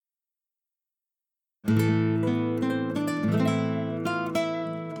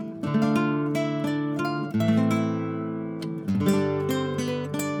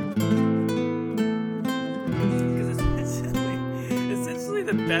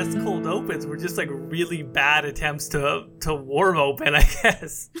best cold opens were just like really bad attempts to warm open, I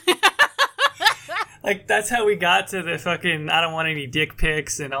guess. Like, that's how we got to the fucking I don't want any dick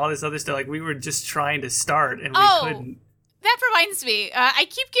pics and all this other stuff. Like, we were just trying to start and we couldn't. That reminds me. I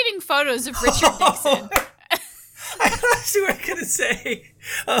keep getting photos of Richard Nixon. I thought you were going to say,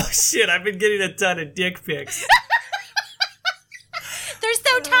 oh shit, I've been getting a ton of dick pics. They're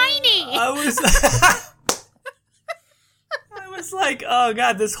so tiny. I was like, oh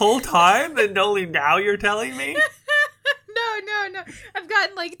god, this whole time and only now you're telling me? No. I've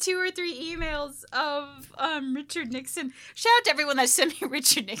gotten like 2 or 3 emails of Richard Nixon. Shout out to everyone that sent me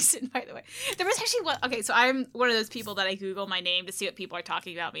Richard Nixon, by the way. There was actually one. Okay, so I'm one of those people that I Google my name to see what people are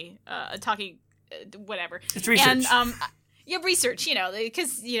talking about me. Whatever. It's research. And research,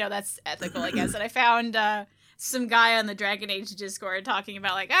 because, that's ethical, I guess. And I found some guy on the Dragon Age Discord talking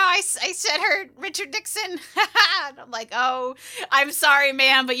about like, I said her Richard Nixon. And I'm like, oh, I'm sorry,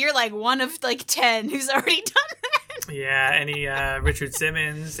 man, but you're like one of like 10 who's already done that. Yeah, any Richard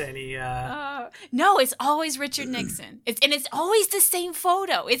Simmons, any no, it's always Richard Nixon. It's always the same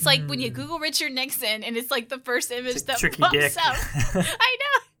photo. It's like when you Google Richard Nixon and it's like the first image that pops dick. up. I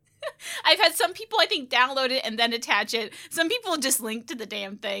know. I've had some people, I think, download it and then attach it. Some people just link to the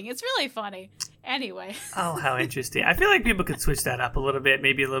damn thing. It's really funny. Anyway. Oh, how interesting. I feel like people could switch that up a little bit.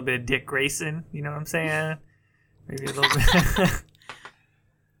 Maybe a little bit of Dick Grayson. You know what I'm saying? Maybe a little bit.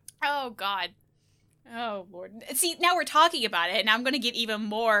 Oh, God. Oh, Lord. See, now we're talking about it, and I'm going to get even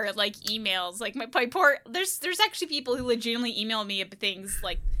more, like, emails. Like, my poor... There's actually people who legitimately email me about things,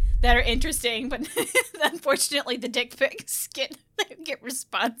 like, that are interesting, but unfortunately the dick pics get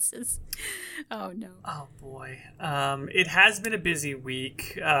responses. Oh, no. Oh, boy. It has been a busy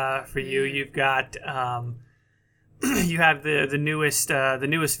week for you. You've got... you have the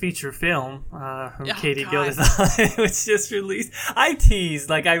newest feature film from Katie Gildenthal. It was just released. I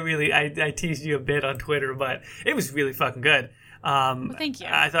teased, like I teased you a bit on Twitter, but it was really fucking good. Well, thank you.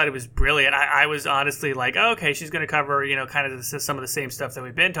 I thought it was brilliant. I was honestly like, oh, okay, she's going to cover, kind of some of the same stuff that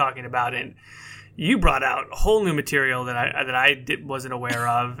we've been talking about, and you brought out whole new material that I wasn't aware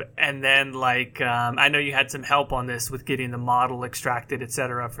of, and then I know you had some help on this with getting the model extracted,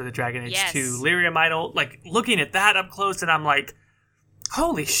 etc. for the Dragon Age 2 Lyrium idol. Like looking at that up close, and I'm like,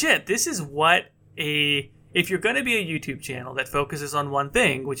 holy shit, this is what if you're going to be a YouTube channel that focuses on one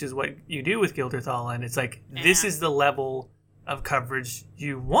thing, which is what you do with Gilderthal, and it's like this is the level of coverage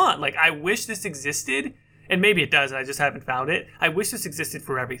you want. Like, I wish this existed. And maybe it does, and I just haven't found it. I wish this existed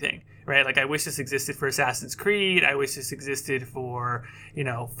for everything, right? Like, I wish this existed for Assassin's Creed. I wish this existed for,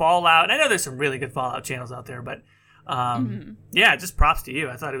 Fallout. And I know there's some really good Fallout channels out there, but yeah, just props to you.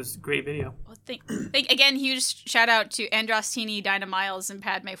 I thought it was a great video. Well, again, huge shout out to Andrastini, Dinah Miles, and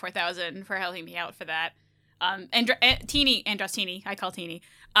Padme 4000 for helping me out for that. Andrastini, I call Teeny,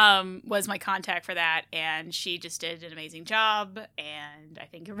 was my contact for that, and she just did an amazing job, and I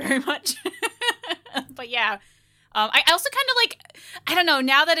thank her very much. But yeah, I also kind of I don't know,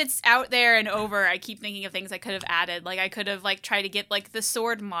 now that it's out there and over, I keep thinking of things I could have added. Like, I could have tried to get the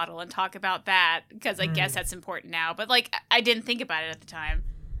sword model and talk about that, because I guess that's important now, but I didn't think about it at the time.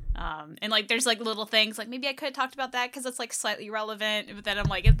 And there's little things maybe I could have talked about that because it's slightly relevant, but then I'm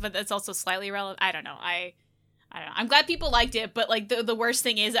but that's also slightly relevant. I don't know. I don't know. I'm glad people liked it, but the worst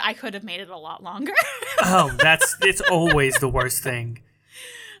thing is I could have made it a lot longer. Oh, it's always the worst thing.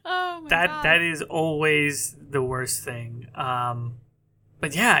 Oh my God. That is always the worst thing.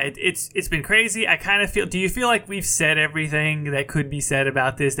 But yeah, it's been crazy. I kind of feel. Do you feel like we've said everything that could be said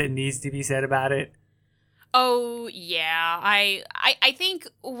about this that needs to be said about it? Oh yeah, I think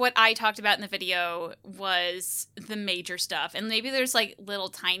what I talked about in the video was the major stuff, and maybe there's little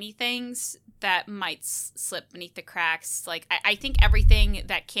tiny things that might slip beneath the cracks. I think everything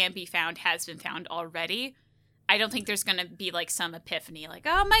that can be found has been found already. I don't think there's gonna be some epiphany oh my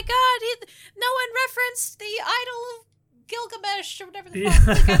God, no one referenced the idol of Gilgamesh or whatever the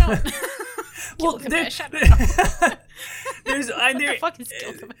fuck. I don't. Well, Gilgamesh, I don't know. What the fuck is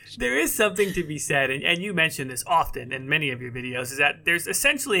Gilgamesh? There is something to be said, and you mention this often in many of your videos, is that there's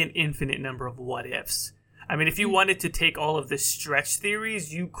essentially an infinite number of what ifs. I mean, if you wanted to take all of the stretch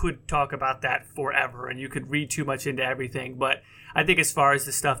theories, you could talk about that forever, and you could read too much into everything. But I think as far as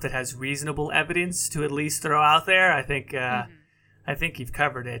the stuff that has reasonable evidence to at least throw out there, I think you've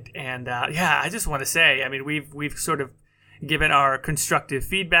covered it. And I just want to say, I mean, we've sort of given our constructive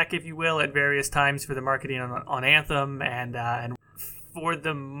feedback, if you will, at various times for the marketing on Anthem, and for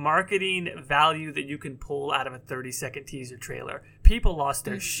the marketing value that you can pull out of a 30-second teaser trailer. People lost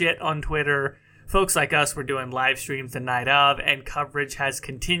their shit on Twitter. Folks like us were doing live streams the night of, and coverage has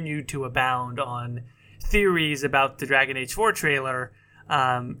continued to abound on theories about the Dragon Age 4 trailer.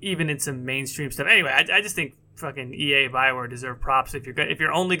 even in some mainstream stuff. Anyway, I just think fucking EA Bioware deserve props if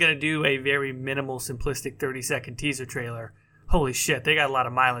you're only gonna do a very minimal, simplistic 30-second teaser trailer. Holy shit, they got a lot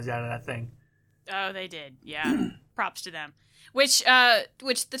of mileage out of that thing. Oh, they did. Yeah, props to them. Which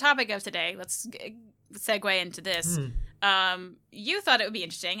the topic of today. Let's segue into this. You thought it would be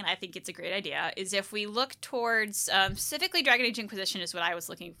interesting, and I think it's a great idea. Is if we look towards specifically Dragon Age Inquisition is what I was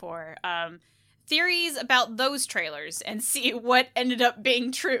looking for. Theories about those trailers and see what ended up being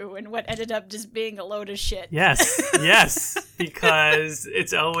true and what ended up just being a load of shit. Yes, because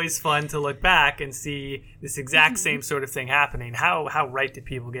it's always fun to look back and see this exact same sort of thing happening. How right did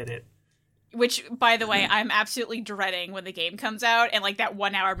people get it? Which, by the way, I'm absolutely dreading when the game comes out and like that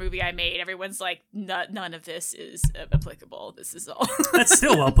 1 hour movie I made, everyone's like, none of this is applicable. This is all. That's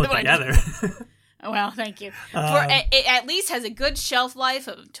still well put together. Well, thank you. It at least has a good shelf life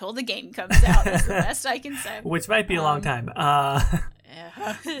until the game comes out. That's the best I can say. Which might be a long time.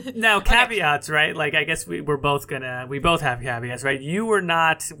 Now, caveats, right? Like, I guess we both have caveats, right?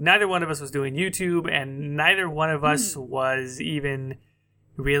 Neither one of us was doing YouTube, and neither one of us was even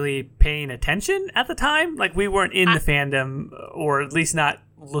really paying attention at the time. Like, we weren't in the fandom, or at least not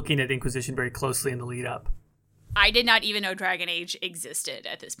looking at Inquisition very closely in the lead up. I did not even know Dragon Age existed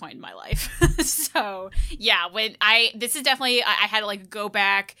at this point in my life. So, yeah, this is definitely, I had to like go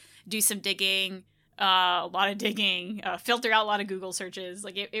back, do some digging, a lot of digging, filter out a lot of Google searches.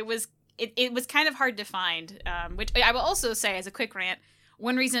 Like it was kind of hard to find, which I will also say as a quick rant,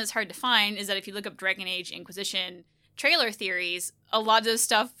 one reason it's hard to find is that if you look up Dragon Age Inquisition trailer theories, a lot of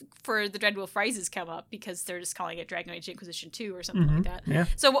stuff for the Dread Wolf Rises come up because they're just calling it Dragon Age Inquisition 2 or something like that. Yeah.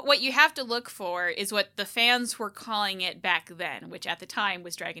 So what you have to look for is what the fans were calling it back then, which at the time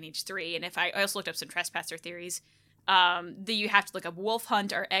was Dragon Age 3. And I also looked up some Trespasser theories. You have to look up Wolf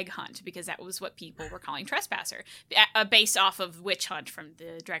Hunt or Egg Hunt because that was what people were calling Trespasser, based off of Witch Hunt from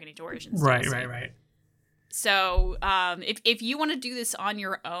the Dragon Age Origins. Right. So if you want to do this on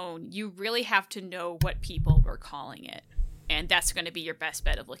your own, you really have to know what people were calling it. And that's going to be your best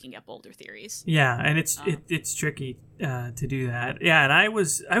bet of looking up older theories. Yeah, and it's tricky to do that. Yeah, and I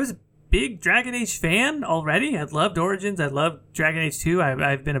was a big Dragon Age fan already. I loved Origins. I loved Dragon Age 2.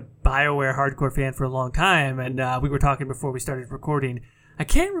 I've been a BioWare hardcore fan for a long time, and we were talking before we started recording. I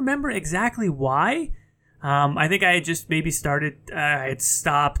can't remember exactly why. I think I had just maybe I had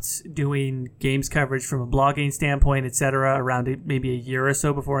stopped doing games coverage from a blogging standpoint, etc., around maybe a year or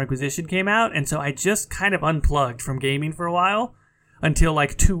so before Inquisition came out. And so I just kind of unplugged from gaming for a while until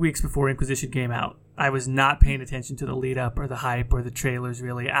like 2 weeks before Inquisition came out. I was not paying attention to the lead up or the hype or the trailers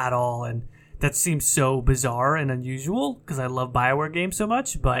really at all. And that seems so bizarre and unusual because I love BioWare games so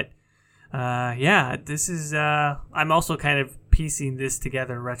much. But yeah, this is, I'm also kind of piecing this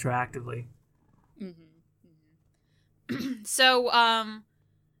together retroactively. So,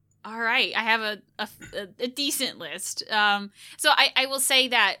 all right, I have a decent list. So I will say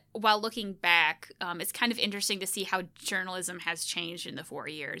that while looking back, it's kind of interesting to see how journalism has changed in the 4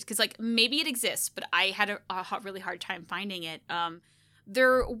 years. Because, like, maybe it exists, but I had a really hard time finding it.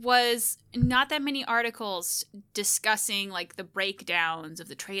 There was not that many articles discussing, like, the breakdowns of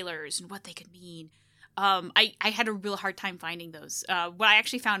the trailers and what they could mean. I had a real hard time finding those. What I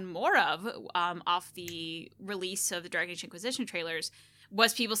actually found more of off the release of the Dragon Age Inquisition trailers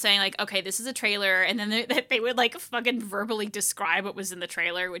was people saying, like, okay, this is a trailer, and then they would, like, fucking verbally describe what was in the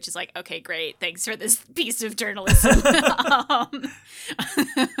trailer, which is like, okay, great, thanks for this piece of journalism.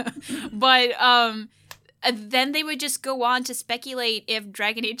 But then they would just go on to speculate if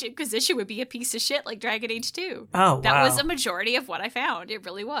Dragon Age Inquisition would be a piece of shit like Dragon Age 2. Oh, wow. That was a majority of what I found. It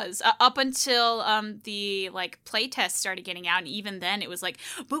really was. Up until the, like, playtests started getting out, and even then it was like,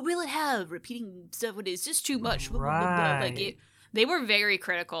 but will it have repeating stuff? What is this too much? Right. Like, they were very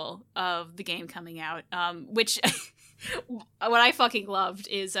critical of the game coming out, which... What I fucking loved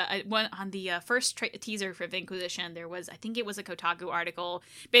is on the first teaser for Inquisition, there was, I think it was a Kotaku article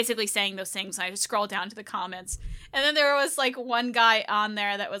basically saying those things. I scrolled down to the comments, and then there was like one guy on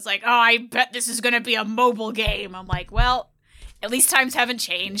there that was like, oh, I bet this is going to be a mobile game. I'm like, well, at least times haven't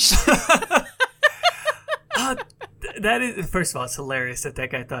changed. That is, first of all, it's hilarious that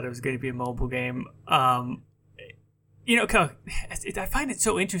guy thought it was going to be a mobile game. You know, I find it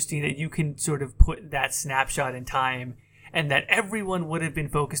so interesting that you can sort of put that snapshot in time and that everyone would have been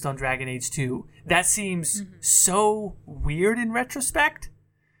focused on Dragon Age 2. That seems so weird in retrospect.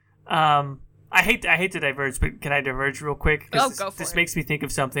 I hate to diverge, but can I diverge real quick? Oh, go for it. This makes me think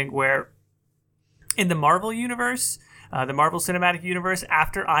of something where in the Marvel universe, the Marvel Cinematic Universe,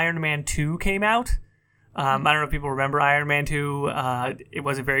 after Iron Man 2 came out, I don't know if people remember Iron Man 2. It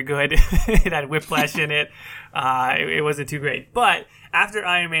wasn't very good. It had Whiplash in it. It wasn't too great. But after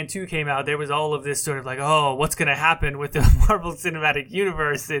Iron Man 2 came out, there was all of this sort of like, oh, what's going to happen with the Marvel Cinematic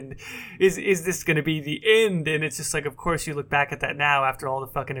Universe? And is this going to be the end? And it's just like, of course, you look back at that now after all the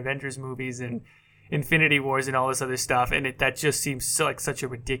fucking Avengers movies and Infinity Wars and all this other stuff. And that just seems like such a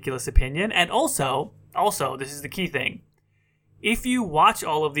ridiculous opinion. And also, this is the key thing. If you watch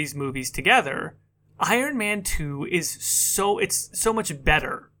all of these movies together, Iron Man 2 is so much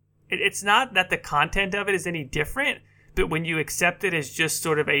better. It's not that the content of it is any different, but when you accept it as just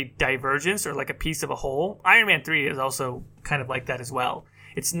sort of a divergence or like a piece of a whole, Iron Man 3 is also kind of like that as well.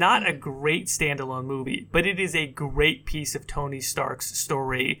 It's not a great standalone movie, but it is a great piece of Tony Stark's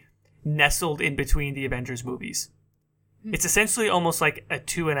story nestled in between the Avengers movies. It's essentially almost like a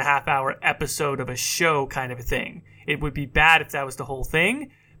 2.5-hour episode of a show kind of a thing. It would be bad if that was the whole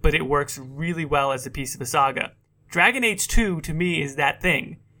thing, but it works really well as a piece of a saga. Dragon Age 2, to me, is that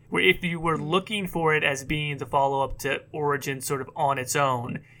thing, where if you were looking for it as being the follow-up to Origins sort of on its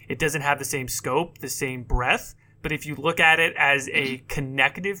own, it doesn't have the same scope, the same breadth, but if you look at it as a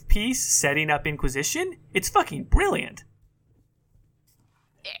connective piece setting up Inquisition, it's fucking brilliant.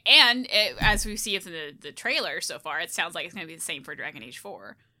 And as we see from the trailer so far, it sounds like it's going to be the same for Dragon Age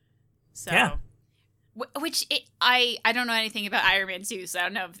 4. So, yeah. Which I don't know anything about Iron Man 2, so I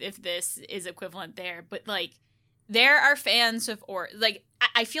don't know if this is equivalent there. But like, there are fans of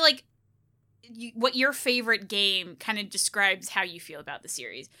I feel like what your favorite game kind of describes how you feel about the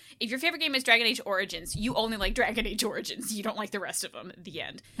series. If your favorite game is Dragon Age Origins, you only like Dragon Age Origins. You don't like the rest of them at the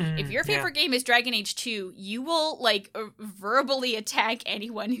end. If your favorite game is Dragon Age 2, you will like verbally attack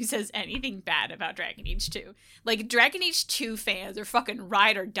anyone who says anything bad about Dragon Age 2. Like, Dragon Age 2 fans are fucking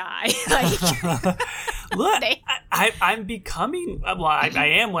ride or die. Like, look, I'm becoming, well,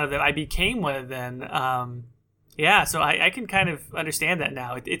 I am one of them. I became one of them. Yeah, so I can kind of understand that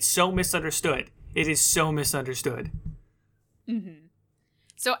now. It's so misunderstood. It is so misunderstood. Mm-hmm.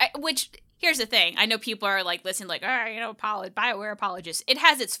 So, which, here's the thing. I know people are like, listening, like, all right, BioWare apologists. It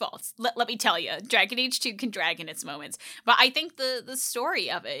has its faults. Let me tell you, Dragon Age 2 can drag in its moments. But I think the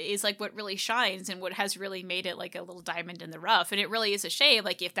story of it is like what really shines and what has really made it like a little diamond in the rough. And it really is a shame.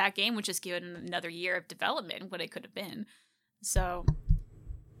 Like, if that game was just given another year of development, what it could have been. So,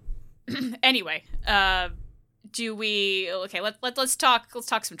 anyway, let's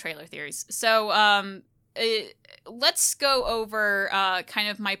talk some trailer theories. So let's go over kind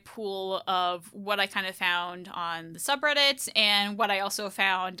of my pool of what I kind of found on the subreddits and what I also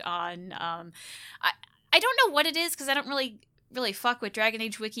found on I don't know what it is because I don't really fuck with Dragon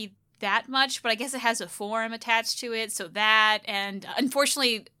Age Wiki that much, but I guess it has a forum attached to it, so that, and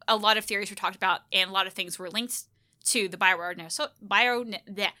unfortunately a lot of theories were talked about and a lot of things were linked to the BioWare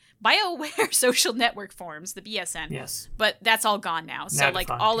social network forums, the BSN. Yes. But that's all gone now. So Not like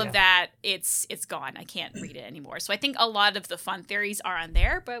fun, all of that, it's gone. I can't read it anymore. So I think a lot of the fun theories are on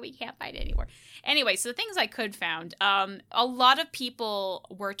there, but we can't find it anymore. Anyway, so the things I could found, a lot of people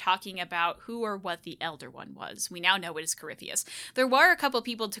were talking about who or what the Elder One was. We now know it is Corypheus. There were a couple of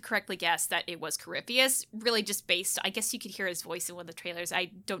people to correctly guess that it was Corypheus, really just based, I guess you could hear his voice in one of the trailers. I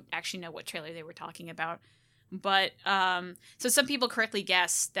don't actually know what trailer they were talking about. But, so some people correctly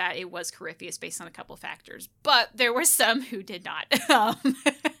guessed that it was Corypheus based on a couple of factors, but there were some who did not.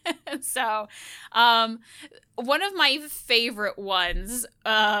 So, one of my favorite ones,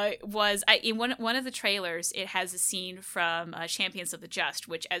 was, in one of the trailers, it has a scene from, Champions of the Just,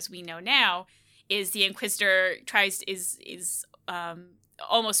 which, as we know now, is the Inquisitor is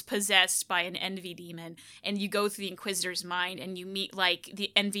almost possessed by an envy demon, and you go through the Inquisitor's mind, and you meet, like,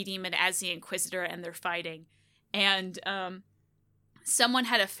 the envy demon as the Inquisitor, and they're fighting. And someone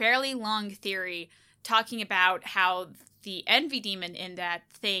had a fairly long theory talking about how the envy demon in that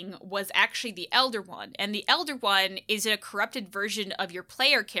thing was actually the Elder One. And the Elder One is a corrupted version of your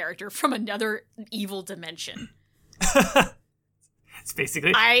player character from another evil dimension. It's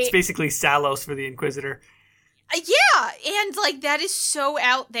basically Salos for the Inquisitor. Yeah, and, like, that is so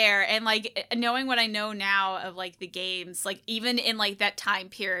out there, and, like, knowing what I know now of, like, the games, like, even in, like, that time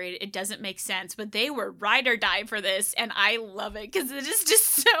period, it doesn't make sense, but they were ride or die for this, and I love it, because it is just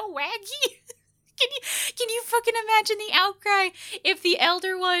so wacky. Can you fucking imagine the outcry if the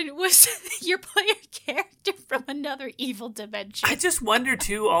Elder One was your player character from another evil dimension? I just wonder,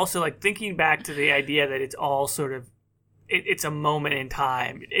 too, also, like, thinking back to the idea that it's all sort of, it's a moment in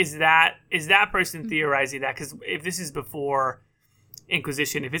time. Is that person theorizing that? Because if this is before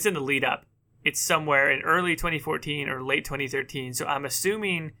Inquisition, if it's in the lead up, it's somewhere in early 2014 or late 2013. So I'm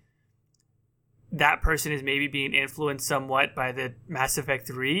assuming that person is maybe being influenced somewhat by the Mass Effect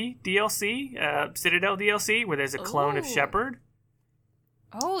 3 DLC, Citadel DLC, where there's a clone of Shepard.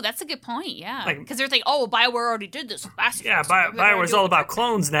 Oh, that's a good point, yeah. Like, because they're like, oh, BioWare already did this. Yeah, BioWare's all about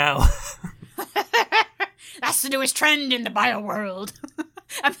clones now. That's the newest trend in the Bio world.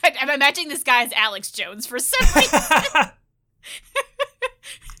 I'm imagining this guy as Alex Jones for some reason.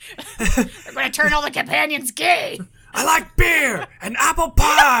 They're going to turn all the companions gay. I like beer and apple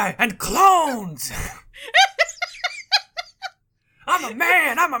pie and clones. I'm a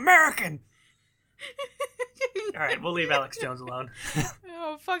man. I'm American. All right, we'll leave Alex Jones alone.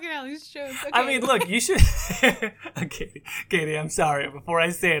 Oh, fucking Alex Jones. Okay. I mean, look, you should... Katie, I'm sorry. Before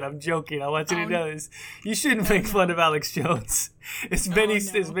I say it, I'm joking. I want you to know this. You shouldn't make fun of Alex Jones. As many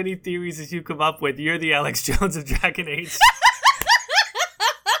theories as you come up with, you're the Alex Jones of Dragon Age.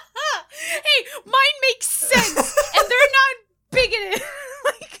 Hey, mine makes sense, and they're not bigoted.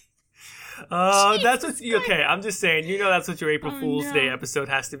 Oh, that's what. Okay, I'm just saying. You know, that's what your April Fool's Day episode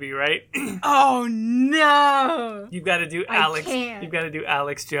has to be, right? Oh no! You've got to do Alex. You've got to do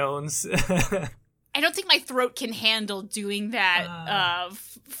Alex Jones. I don't think my throat can handle doing that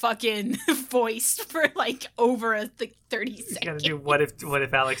fucking voice for like over 30 seconds. You got to do what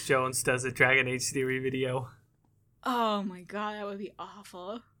if Alex Jones does a Dragon Age theory video? Oh my god, that would be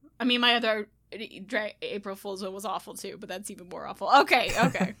awful. I mean, my other April Fool's one was awful too, but that's even more awful. Okay,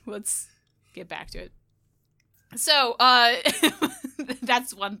 let's get back to it. So,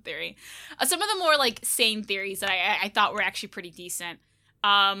 that's one theory. Some of the more like sane theories that I thought were actually pretty decent.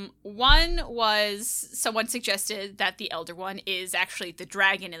 One was someone suggested that the Elder One is actually the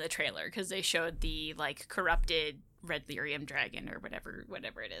dragon in the trailer because they showed the like corrupted red lyrium dragon or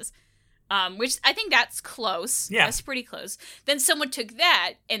whatever it is. Which I think that's close. Yeah. That's pretty close. Then someone took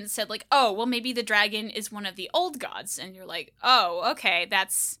that and said like, oh, well maybe the dragon is one of the old gods. And you're like, oh, okay,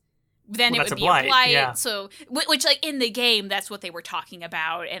 then it would be a blight. Yeah. So, which like in the game, that's what they were talking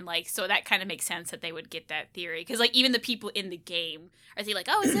about. And like, so that kind of makes sense that they would get that theory. Because like even the people in the game are like,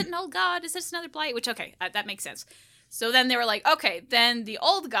 oh, is it an old god? Is this another blight? Which, okay, that makes sense. So then they were like, okay, then the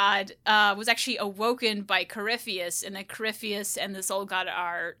old god was actually awoken by Corypheus, and then Corypheus and this old god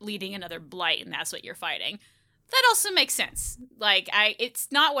are leading another blight, and that's what you're fighting. That also makes sense. Like, it's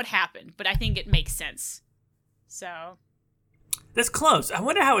not what happened, but I think it makes sense. So... That's close. I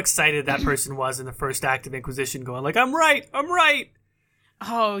wonder how excited that person was in the first act of Inquisition going like, I'm right!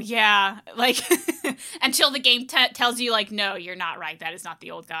 Oh, yeah. Like, until the game tells you, like, no, you're not right. That is not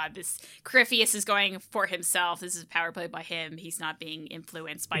the old god. This Corypheus is going for himself. This is power play by him. He's not being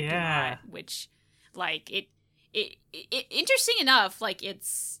influenced by Dumont, which, like, it interesting enough, like,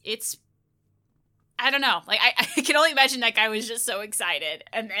 it's I don't know. Like, I can only imagine that guy was just so excited.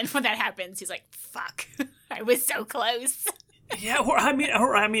 And then when that happens, he's like, fuck, I was so close. Yeah, or I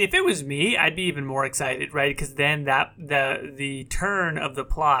mean, if it was me, I'd be even more excited, right? Because then the turn of the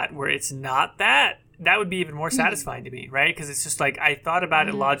plot where it's not that would be even more satisfying to me, right? Because it's just like I thought about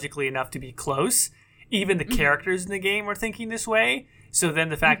it logically enough to be close. Even the characters in the game are thinking this way. So then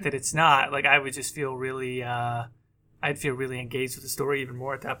the fact that it's not, like, I would just feel really, I'd feel really engaged with the story even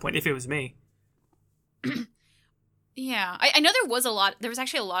more at that point if it was me. Yeah, I know there was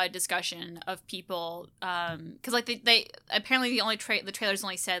actually a lot of discussion of people, because like they apparently the trailers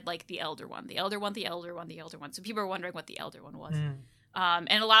only said like the Elder One. So people are wondering what the Elder One was.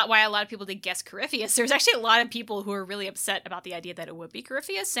 And why a lot of people did guess Corypheus. There's actually a lot of people who are really upset about the idea that it would be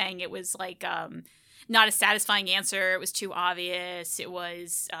Corypheus, saying it was like not a satisfying answer. It was too obvious. It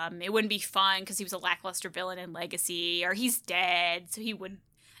was it wouldn't be fun because he was a lackluster villain in Legacy, or he's dead, so it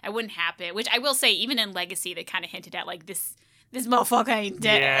wouldn't happen. Which I will say, even in Legacy, they kind of hinted at like this motherfucker ain't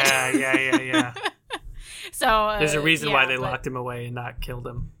dead. Yeah. So there's a reason why they locked him away and not killed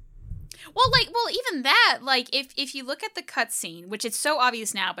him. Well, even that, like, if you look at the cutscene, which it's so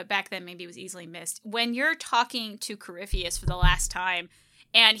obvious now, but back then maybe it was easily missed. When you're talking to Corypheus for the last time,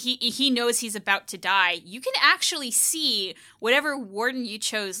 and he knows he's about to die, you can actually see whatever warden you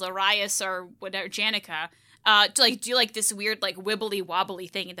chose, Larius or whatever, Janica, to like do like this weird like wibbly wobbly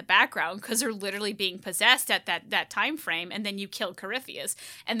thing in the background because they're literally being possessed at that time frame, and then you kill Corypheus.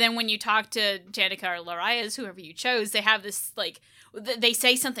 And then when you talk to Janica or Larius, whoever you chose, they have this like they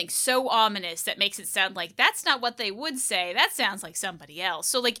say something so ominous that makes it sound like that's not what they would say. That sounds like somebody else.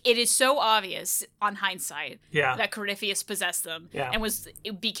 So like it is so obvious on hindsight that Corypheus possessed them and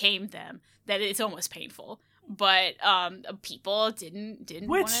it became them that it's almost painful. But people didn't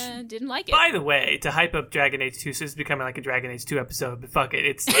like it. By the way, to hype up Dragon Age 2, so it's becoming like a Dragon Age 2 episode, but fuck it.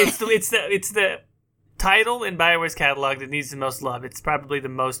 It's the title in BioWare's catalog that needs the most love. It's probably the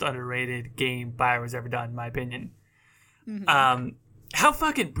most underrated game BioWare's ever done, in my opinion. how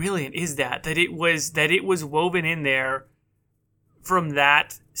fucking brilliant is that it was woven in there from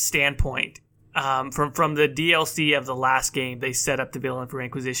that standpoint. From the DLC of the last game, they set up the villain for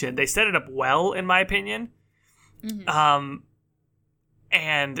Inquisition. They set it up well, in my opinion. Mm-hmm.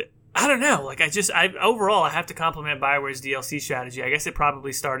 And I don't know, like overall I have to compliment BioWare's DLC strategy. I guess it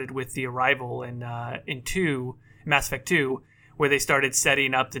probably started with the Arrival in Mass Effect 2, where they started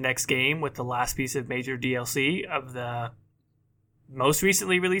setting up the next game with the last piece of major DLC of the most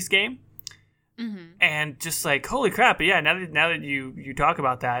recently released game. Mm-hmm. And just like, holy crap, but yeah, now that you talk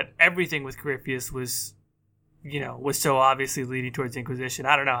about that, everything with Corypheus was so obviously leading towards Inquisition.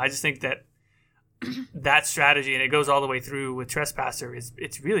 I don't know, I just think that that strategy, and it goes all the way through with Trespasser,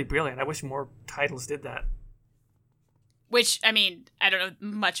 it's really brilliant. I wish more titles did that. Which, I mean, I don't know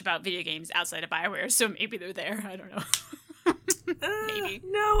much about video games outside of BioWare, so maybe they're there. I don't know. Maybe.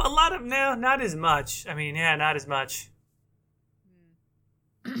 No, not as much. I mean, yeah, not as much.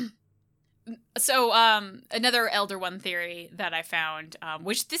 So, another Elder One theory that I found,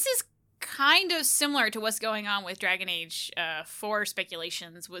 which this is kind of similar to what's going on with Dragon Age 4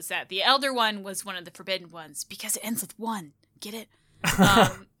 speculations, was that the Elder One was one of the Forbidden Ones because it ends with 1. Get it?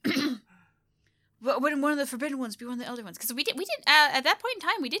 But wouldn't one of the Forbidden Ones be one of the Elder Ones? Because we didn't at that point in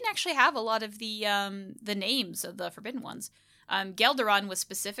time, we didn't actually have a lot of the names of the Forbidden Ones. Gelderon was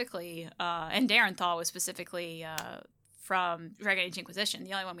specifically, and Darenthal was specifically from Dragon Age Inquisition.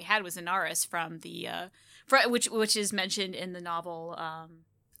 The only one we had was Inaris from the which is mentioned in the novel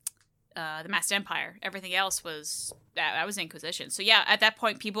The Masked Empire. Everything else was that was Inquisition. So yeah, at that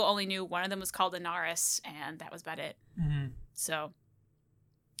point, people only knew one of them was called Inaris, and that was about it. Mm-hmm. So.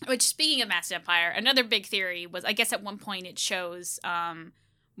 Which, speaking of Masked Empire, another big theory was, I guess at one point it shows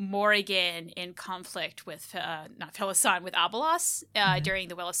Morrigan in conflict with, not Pelisan, with Abelos during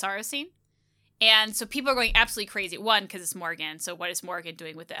the Well of Sorrow scene. And so people are going absolutely crazy. One, because it's Morrigan, so what is Morrigan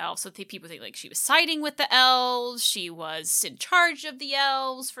doing with the elves? So people think like she was siding with the elves, she was in charge of the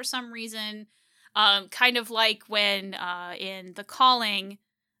elves for some reason. Kind of like when in The Calling,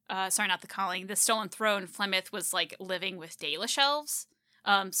 The Stolen Throne, Flemeth was like living with Dalish elves.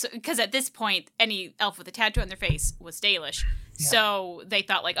 So because at this point, any elf with a tattoo on their face was Dalish. Yeah. So they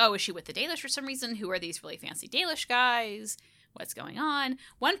thought like, oh, is she with the Dalish for some reason? Who are these really fancy Dalish guys? What's going on?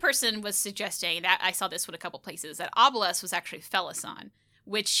 One person was suggesting that, I saw this with a couple places, that Abelos was actually Pelisan,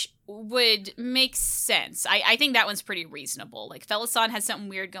 which would make sense. I think that one's pretty reasonable. Like, Pelisan has something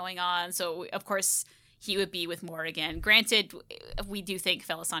weird going on, so of course he would be with Morrigan. Granted, we do think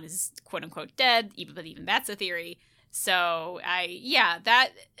Pelisan is quote-unquote dead, but even that's a theory. So, I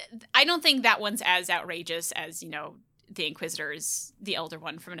don't think that one's as outrageous as, the Inquisitor is the Elder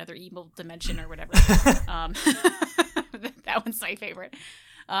One from another evil dimension or whatever. That one's my favorite.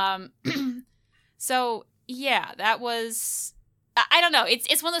 So, yeah, that was... I don't know.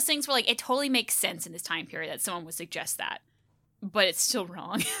 It's one of those things where, like, it totally makes sense in this time period that someone would suggest that. But it's still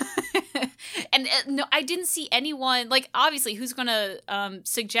wrong. And no, I didn't see anyone... Like, obviously, who's going to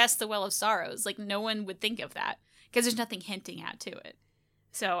suggest the Well of Sorrows? Like, no one would think of that. Because there's nothing hinting at to it.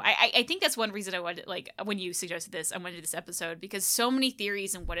 So I think that's one reason I wanted, like, when you suggested this, I wanted to do this episode, because so many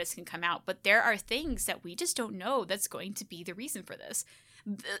theories and what ifs can come out, but there are things that we just don't know that's going to be the reason for this.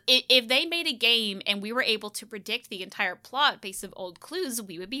 If they made a game and we were able to predict the entire plot based on old clues,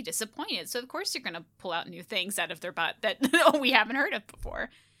 we would be disappointed. So of course they're going to pull out new things out of their butt that we haven't heard of before.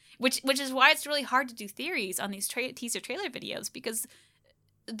 Which is why it's really hard to do theories on these teaser trailer videos, because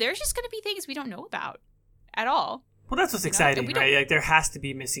there's just going to be things we don't know about at all. Well, that's what's exciting, right? Like, there has to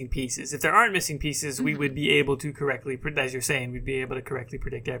be missing pieces. If there aren't missing pieces, mm-hmm. we would be able to correctly, as you're saying, we'd be able to correctly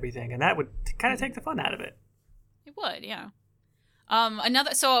predict everything, and that would kind of take the fun out of it. It would, yeah. I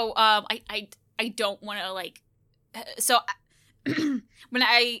don't want to, like, so when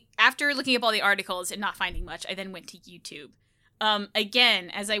after looking up all the articles and not finding much, I then went to YouTube. Again,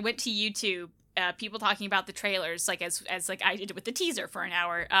 as I went to YouTube, people talking about the trailers, like as like I did with the teaser for an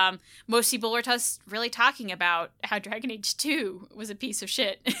hour. Most people were just really talking about how Dragon Age 2 was a piece of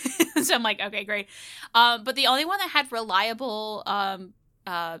shit. So I'm like, okay, great. But the only one that had reliable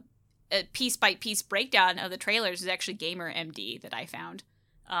piece by piece breakdown of the trailers is actually Gamer MD that I found.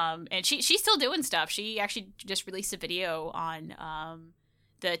 And she's still doing stuff. She actually just released a video on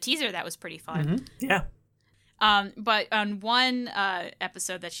the teaser that was pretty fun. Mm-hmm. Yeah. But on one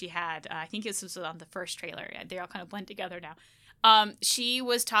episode that she had, I think this was on the first trailer, they all kind of blend together now, she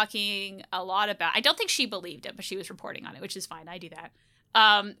was talking a lot about, I don't think she believed it, but she was reporting on it, which is fine, I do that,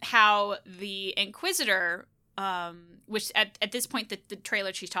 how the Inquisitor which at this point, the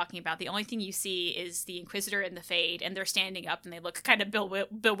trailer she's talking about, the only thing you see is the Inquisitor and the Fade, and they're standing up and they look kind of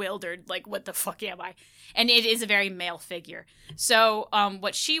bewildered, like, what the fuck am I? And it is a very male figure. So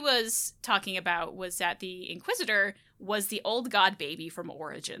what she was talking about was that the Inquisitor was the old god baby from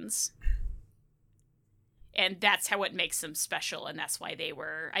Origins. And that's how it makes them special, and that's why they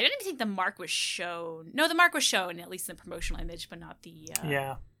were... I don't even think the mark was shown. No, the mark was shown, at least in the promotional image, but not the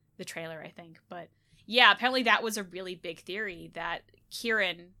trailer, I think. But yeah, apparently that was a really big theory, that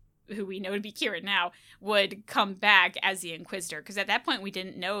Kieran, who we know to be Kieran now, would come back as the Inquisitor. Because at that point, we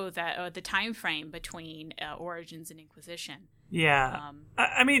didn't know that the time frame between Origins and Inquisition. Yeah.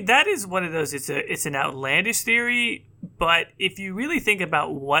 I mean, that is one of those, it's an outlandish theory, but if you really think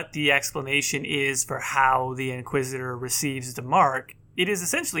about what the explanation is for how the Inquisitor receives the mark, it is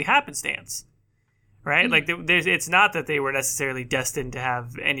essentially happenstance, right? Mm-hmm. Like, it's not that they were necessarily destined to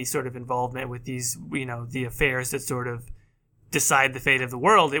have any sort of involvement with these, the affairs that sort of decide the fate of the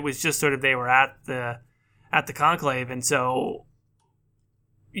world. It was just sort of they were at the conclave, and so...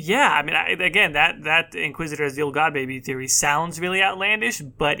 Yeah, I mean, again, that Inquisitor as the old god baby theory sounds really outlandish,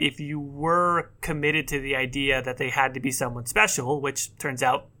 but if you were committed to the idea that they had to be someone special, which turns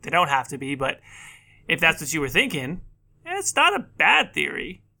out they don't have to be, but if that's what you were thinking, it's not a bad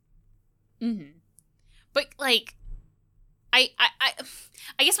theory. Mm-hmm. But, like, I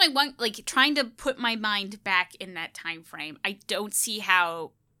guess my one, like, trying to put my mind back in that time frame, I don't see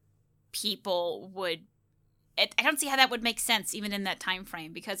how people would... I don't see how that would make sense even in that time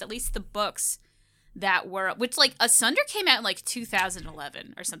frame, because at least the books that were, which, like, Asunder came out in like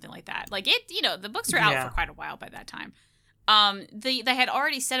 2011 or something like that. Like, it, the books were out for quite a while by that time. They had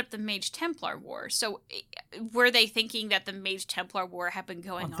already set up the Mage Templar War. So were they thinking that the Mage Templar War had been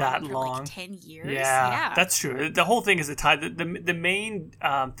going on for like 10 years? Yeah, that's true. The whole thing is the time. The main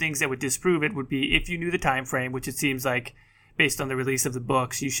things that would disprove it would be if you knew the time frame, which it seems like, based on the release of the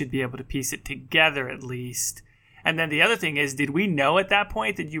books, you should be able to piece it together at least. And then the other thing is, did we know at that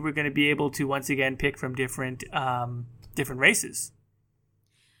point that you were going to be able to once again pick from different races?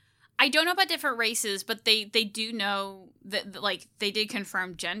 I don't know about different races, but they do know that, like, they did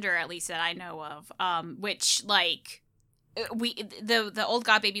confirm gender, at least that I know of, which, like, the old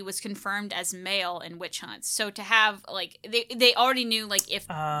god baby was confirmed as male in Witch Hunts. So to have, like, they already knew, like, if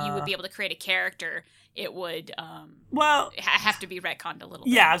you would be able to create a character, it would have to be retconned a little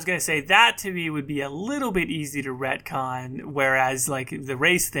bit. Yeah, I was going to say, that to me would be a little bit easy to retcon, whereas, like, the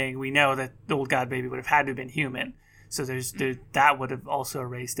race thing, we know that the old god baby would have had to have been human. So that would have also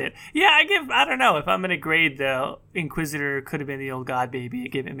erased it. Yeah, I don't know, if I'm going to grade the Inquisitor could have been the old god baby, I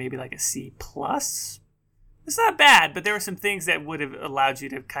give it maybe like a C+. It's not bad, but there were some things that would have allowed you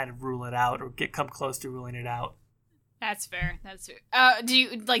to kind of rule it out or come close to ruling it out. That's fair. Do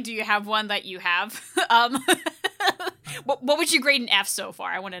you have one that you have? What would you grade an F so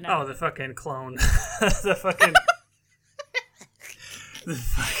far? I want to know. Oh, the fucking clone. the fucking.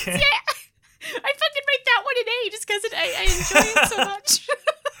 Yeah, I fucking rate that one an A just because I enjoy it so much.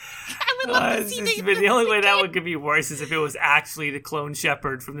 I would love to see the only way that one could be worse is if it was actually the clone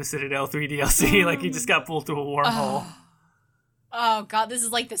Shepard from the Citadel 3 DLC. Like, he just got pulled through a wormhole. Oh, God, this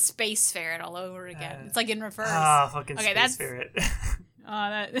is like the Space Ferret all over again. It's like in reverse. Fucking Space Ferret.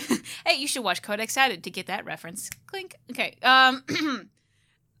 Hey, you should watch Codex Added to get that reference. Clink. Okay.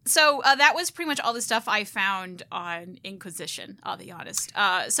 So that was pretty much all the stuff I found on Inquisition, I'll be honest.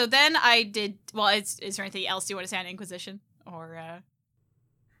 So then I did... Well, is there anything else you want to say on Inquisition? Or...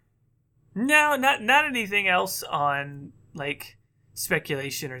 No, not anything else on, like,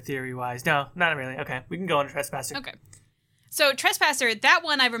 speculation or theory-wise. No, not really. Okay, we can go on to Trespasser. Okay. So Trespasser, that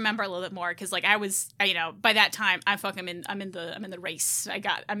one I remember a little bit more because, like, I was, by that time I'm in the race.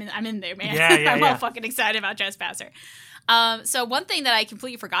 I'm in there, man. Yeah, I'm all fucking excited about Trespasser. So one thing that I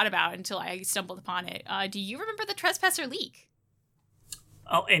completely forgot about until I stumbled upon it. Do you remember the Trespasser leak?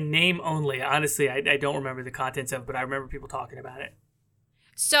 Oh, in name only. Honestly, I don't remember the contents of it, but I remember people talking about it.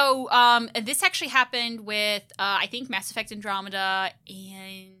 So this actually happened with I think Mass Effect Andromeda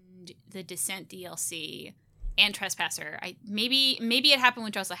and the Descent DLC. And Trespasser. Maybe it happened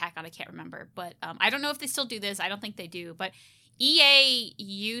with Dressel Hackon. I can't remember, but I don't know if they still do this. I don't think they do. But EA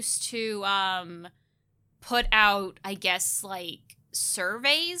used to put out, I guess, like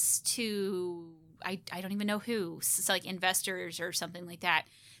surveys to I don't even know who, so like investors or something like that,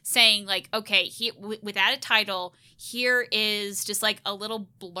 saying like, okay, without a title, here is just like a little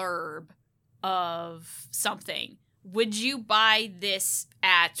blurb of something. Would you buy this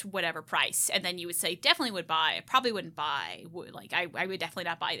at whatever price? And then you would say, definitely would buy. I probably wouldn't buy. Like, I would definitely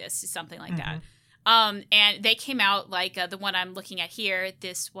not buy this. Something like that. And they came out, like, the one I'm looking at here,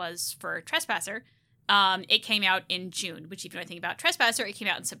 this was for Trespasser. It came out in June, which if you know anything about Trespasser, it came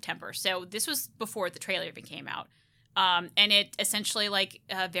out in September. So this was before the trailer even came out. And it essentially, like,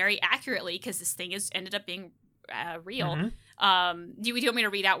 very accurately, because this thing is ended up being real. Mm-hmm. Do you want me to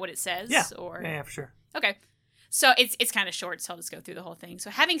read out what it says? Yeah, or? Yeah, for sure. Okay. So it's kind of short, so I'll just go through the whole thing.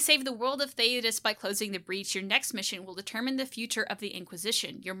 So having saved the world of Theodas by closing the breach, your next mission will determine the future of the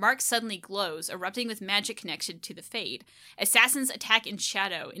Inquisition. Your mark suddenly glows, erupting with magic connected to the Fade. Assassins attack in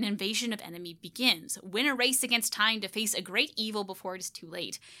shadow. An invasion of enemy begins. Win a race against time to face a great evil before it is too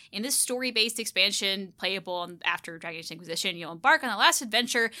late. In this story-based expansion, playable after Dragon Age Inquisition, you'll embark on the last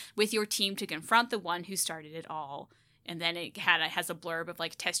adventure with your team to confront the one who started it all. And then it has a blurb of,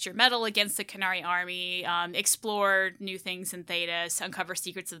 like, test your mettle against the Qunari army, explore new things in Thedas, uncover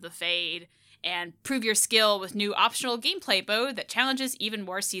secrets of the Fade, and prove your skill with new optional gameplay mode that challenges even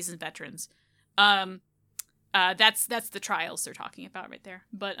more seasoned veterans. That's the trials they're talking about right there.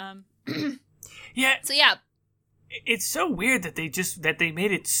 But yeah. So yeah, it's so weird that they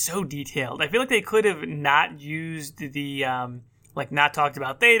made it so detailed. I feel like they could have not used the not talked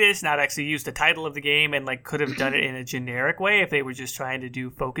about Thedas, not actually used the title of the game, and like could have done it in a generic way if they were just trying to do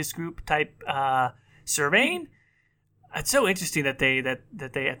focus group type surveying. It's so interesting that they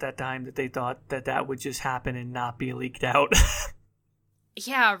at that time that they thought that would just happen and not be leaked out.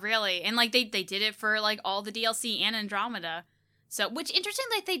 Yeah, really. And like they did it for like all the DLC and Andromeda. So, which interesting,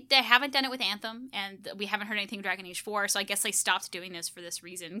 like they haven't done it with Anthem, and we haven't heard anything with Dragon Age 4, so I guess they stopped doing this for this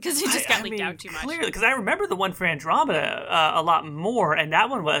reason, because it just got leaked out too much. Clearly, because I remember the one for Andromeda a lot more, and that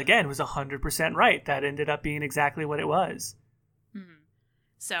one, again, was 100% right. That ended up being exactly what it was. Mm-hmm.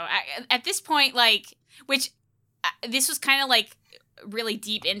 So, at this point, like, this was kind of, like, really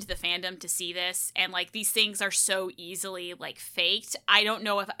deep into the fandom to see this, and, like, these things are so easily, like, faked. I don't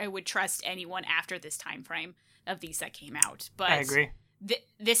know if I would trust anyone after this time frame of these that came out, but I agree.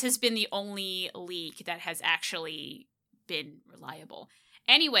 This has been the only leak that has actually been reliable.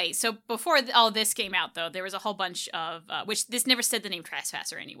 Anyway, so before all this came out, though, there was a whole bunch of which this never said the name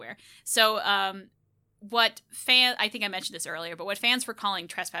Trespasser anywhere. So I think I mentioned this earlier, but what fans were calling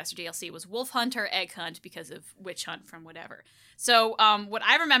Trespasser DLC was Wolf Hunt or Egg Hunt because of Witch Hunt from whatever. So what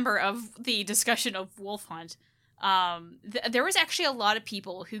I remember of the discussion of Wolf Hunt, there was actually a lot of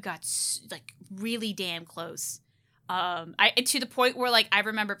people who got like really damn close. To the point where, like, I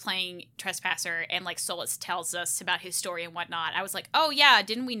remember playing Trespasser and, like, Solas tells us about his story and whatnot. I was like, oh yeah,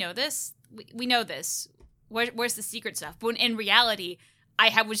 didn't we know this? We know this. Where's the secret stuff? But in reality,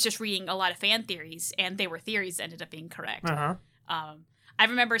 I was just reading a lot of fan theories, and they were theories that ended up being correct. Uh-huh. I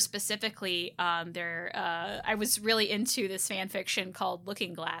remember specifically, I was really into this fan fiction called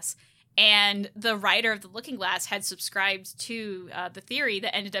Looking Glass. And the writer of The Looking Glass had subscribed to the theory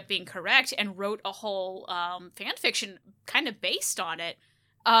that ended up being correct and wrote a whole fan fiction kind of based on it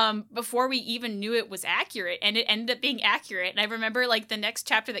before we even knew it was accurate. And it ended up being accurate. And I remember, like, the next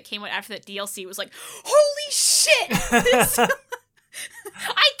chapter that came out after that DLC was like, holy shit! I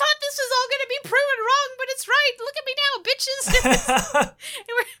thought this was all going to be proven wrong, but it's right. Look at me now, bitches.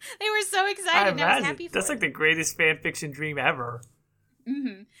 they were so excited. And I was happy for That's it. like the greatest fan fiction dream ever.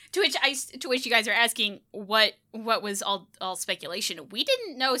 Mm-hmm. To which you guys are asking what was all speculation. We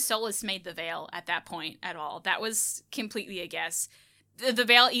didn't know Solas made the veil at that point at all. That was completely a guess. The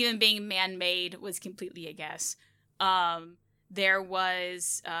veil even being man-made was completely a guess. There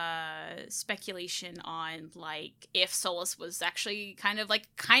was speculation on, like, if Solas was actually kind of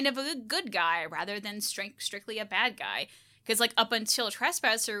a good guy rather than strictly a bad guy. Because, like, up until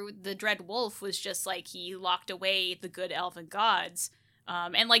Trespasser, the Dread Wolf was just, like, he locked away the good elven gods.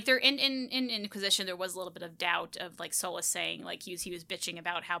 And, like, there in Inquisition, there was a little bit of doubt of, like, Solas saying, like, he was bitching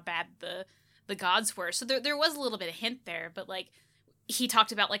about how bad the gods were. So there was a little bit of hint there, but, like, he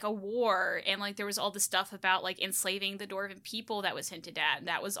talked about, like, a war, and, like, there was all this stuff about, like, enslaving the Dwarven people that was hinted at, and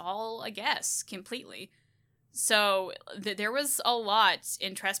that was all a guess, completely. So there was a lot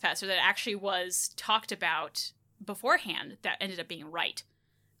in Trespasser that actually was talked about beforehand that ended up being right.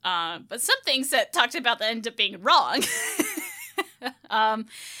 But some things that talked about that ended up being wrong.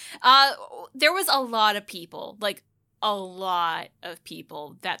 There was a lot of people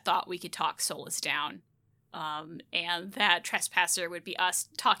that thought we could talk Solas down. And that Trespasser would be us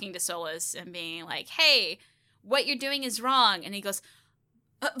talking to Solas and being like, hey, what you're doing is wrong. And he goes,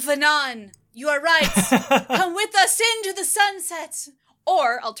 Vanan, you are right. Come with us into the sunset.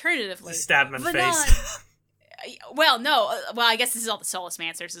 Or, alternatively, stab him in the Vanan, face. well, no. Well, I guess this is all the Solas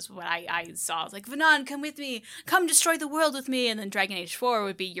Mancers is what I saw. I was like, Vanan, come with me. Come destroy the world with me. And then Dragon Age 4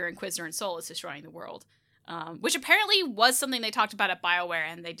 would be your Inquisitor and Solas destroying the world. Which apparently was something they talked about at BioWare,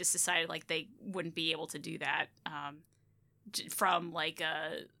 and they just decided, like, they wouldn't be able to do that from, like,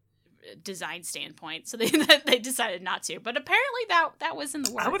 design standpoint, so they they decided not to. But apparently that was in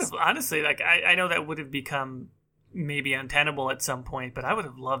the works. I would have honestly, like, I know that would have become maybe untenable at some point, but I would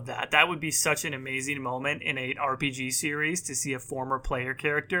have loved that. That would be such an amazing moment in an RPG series to see a former player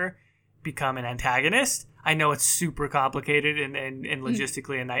character become an antagonist. I know it's super complicated and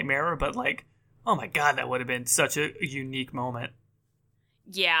logistically a nightmare, but like, oh my god, that would have been such a unique moment.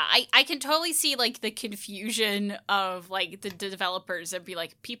 Yeah, I can totally see like the confusion of like the developers that'd be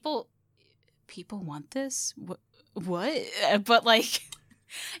like, people want this? What? But like,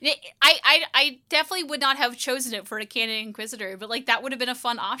 I definitely would not have chosen it for a canon Inquisitor, but like that would have been a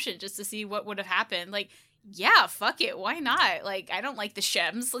fun option just to see what would have happened. Like, yeah, fuck it, why not? Like, I don't like the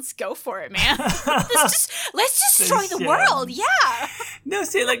Shems. Let's go for it, man. let's destroy the world. Yeah. No,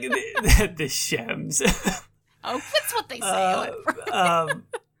 see, like the Shems. Oh, that's what they say.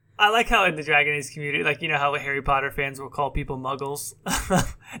 I like how in the Dragon Age community, like, you know how Harry Potter fans will call people Muggles.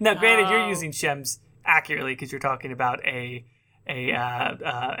 Now, granted, you're using Shems accurately because you're talking about a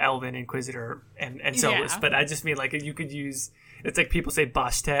Elven Inquisitor and Solus, but I just mean like you could use. It's like people say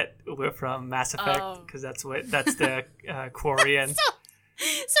Bastet from Mass Effect because that's the Quarian. So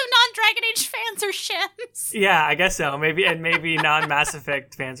non-Dragon Age fans are Shems. Yeah, I guess so. Maybe non-Mass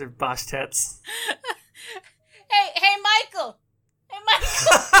Effect fans are Bashtets. Hey, Michael.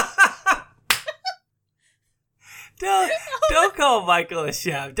 Don't call Michael a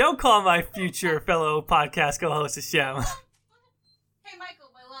Shem. Don't call my future fellow podcast co-host a Shem. Hey, Michael,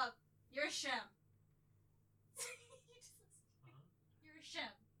 my love. You're a Shem. You're a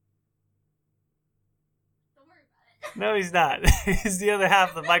Shem. Don't worry about it. No, he's not. He's the other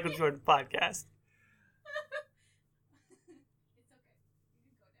half of the Michael Jordan podcast. It's okay. You can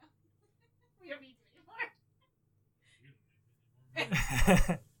go now. We don't need you anymore.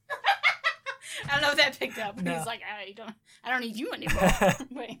 I don't know if that picked up. No. He's like, I don't need you anymore. But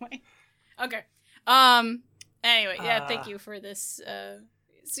anyway. Okay. Anyway, yeah, thank you for this. So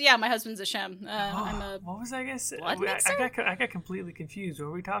yeah, my husband's a Shem. I'm a. What was I gonna say? I got completely confused. What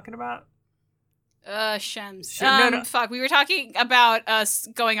were we talking about? Shems. No. Fuck. We were talking about us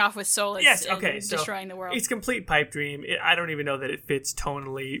going off with Solus. Yes. Okay. And destroying the world. It's complete pipe dream. I don't even know that it fits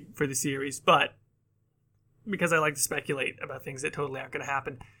tonally for the series, but because I like to speculate about things that totally aren't going to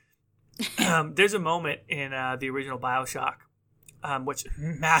happen. There's a moment in the original BioShock, which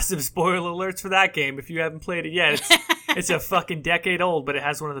massive spoiler alerts for that game. If you haven't played it yet, it's a fucking decade old, but it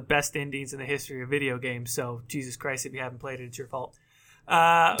has one of the best endings in the history of video games. So Jesus Christ, if you haven't played it, it's your fault.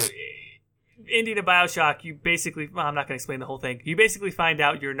 Ending of BioShock, you basically, I'm not going to explain the whole thing. You basically find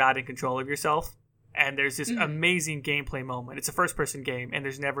out you're not in control of yourself. And there's this amazing gameplay moment. It's a first-person game, and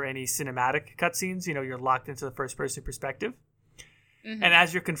there's never any cinematic cutscenes. You know, you're locked into the first-person perspective. Mm-hmm. And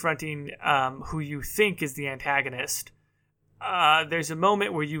as you're confronting who you think is the antagonist, there's a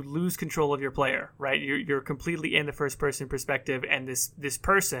moment where you lose control of your player, right? You're completely in the first-person perspective, and this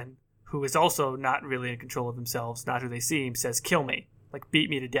person, who is also not really in control of themselves, not who they seem, says, "Kill me. Like, beat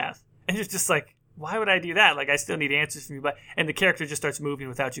me to death." And you're just like, why would I do that? Like, I still need answers from you. And the character just starts moving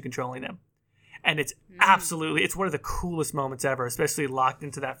without you controlling them. And it's absolutely, it's one of the coolest moments ever, especially locked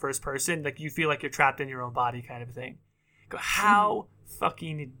into that first person. Like, you feel like you're trapped in your own body kind of thing. How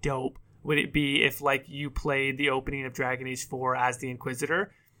fucking dope would it be if, like, you played the opening of Dragon Age 4 as the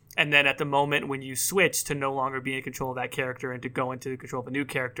Inquisitor, and then at the moment when you switch to no longer be in control of that character and to go into control of a new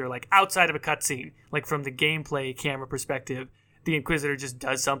character, like, outside of a cutscene, like, from the gameplay camera perspective, the Inquisitor just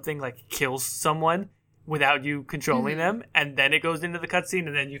does something, like, kills someone without you controlling them, and then it goes into the cutscene,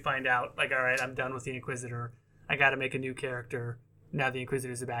 and then you find out, like, all right, I'm done with the Inquisitor. I got to make a new character. Now the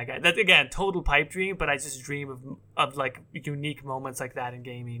Inquisitor's a bad guy. That's, again, total pipe dream, but I just dream of like, unique moments like that in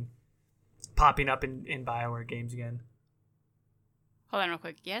gaming popping up in BioWare games again. Hold on real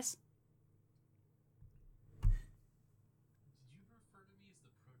quick. Yes? Did you refer to me as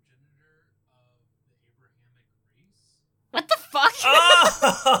the progenitor of the Abrahamic race? What the fuck?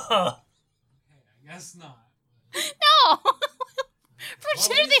 Oh! Guess not. No!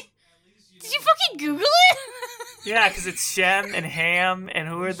 Progenitor. Did you fucking Google it? Yeah, because it's Shem and Ham, and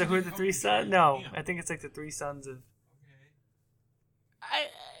who are the three sons? No, I think it's like the three sons of.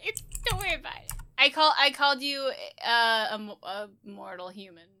 Don't worry about it. I called you a mortal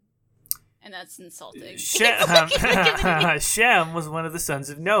human, and that's insulting. Shem was one of the sons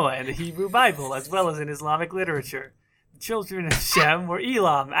of Noah in the Hebrew Bible, as well as in Islamic literature. The children of Shem were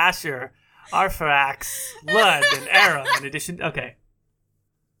Elam, Asher, Arphaxad, Lud, and Aram. In addition, okay.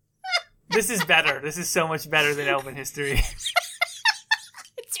 This is better. This is so much better than Elven history.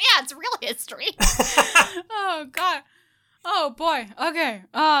 It's real history. Oh god. Oh boy. Okay.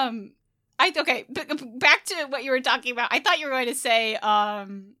 Okay. Back to what you were talking about. I thought you were going to say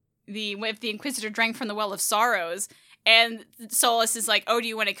if the Inquisitor drank from the Well of Sorrows. And Solas is like, oh, do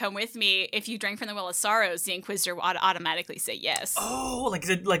you want to come with me? If you drank from the Well of Sorrows, the Inquisitor would automatically say yes. Oh,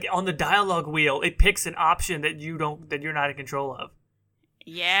 like on the dialogue wheel, it picks an option that you're not in control of.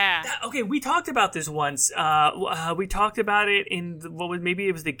 Yeah. Okay, we talked about this once. We talked about it in maybe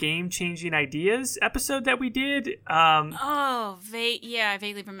it was the Game Changing Ideas episode that we did. I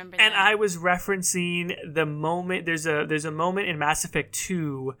vaguely remember that. And I was referencing the moment. There's a moment in Mass Effect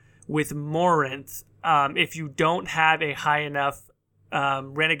 2 with Morinth. If you don't have a high enough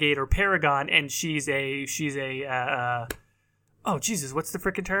renegade or paragon, and she's a oh Jesus, what's the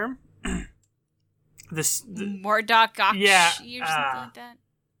frickin' term? Mordok Akshi or something like that.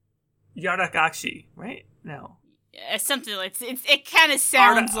 Yardak Akshi, right? No. Something like it kind of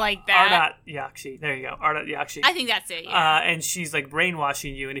sounds like that. Ardat Yakshi. There you go. Ardat Yakshi. I think that's it. Yeah. And she's like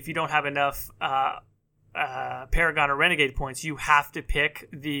brainwashing you, and if you don't have enough paragon or renegade points, you have to pick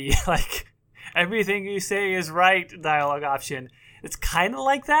the like everything you say is right dialogue option. It's kind of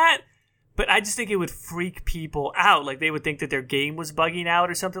like that. But I just think it would freak people out. Like, they would think that their game was bugging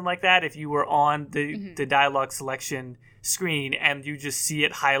out or something like that if you were on the dialogue selection screen and you just see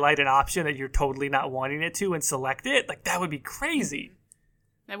it highlight an option that you're totally not wanting it to and select it. Like, that would be crazy.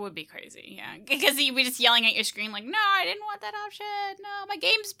 That would be crazy, yeah. Because you'd be just yelling at your screen like, no, I didn't want that option. No, my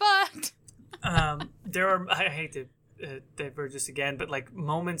game's bugged. I hate to diverge this again, but like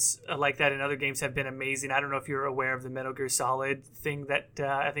moments like that in other games have been amazing. I don't know if you're aware of the Metal Gear Solid thing that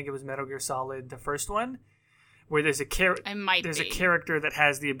I think it was Metal Gear Solid, the first one, where there's a character that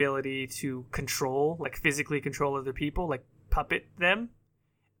has the ability to control, like physically control other people, like puppet them.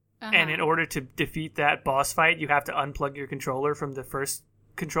 And in order to defeat that boss fight, you have to unplug your controller from the first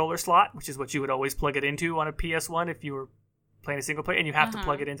controller slot, which is what you would always plug it into on a PS1 if you were playing a single player, and you have to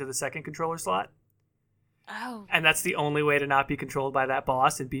plug it into the second controller slot. Oh. And that's the only way to not be controlled by that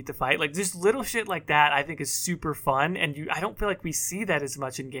boss and beat the fight. Like, just little shit like that I think is super fun, and I don't feel like we see that as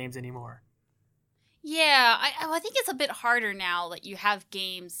much in games anymore. Yeah, I think it's a bit harder now that you have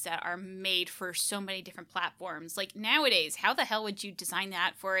games that are made for so many different platforms. Like, nowadays, how the hell would you design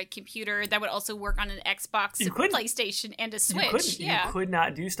that for a computer that would also work on an Xbox, a PlayStation, and a Switch? You could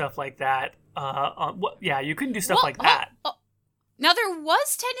not do stuff like that. You couldn't do stuff like that. Now, there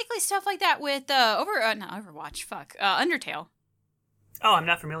was technically stuff like that with Overwatch. Undertale. Oh, I'm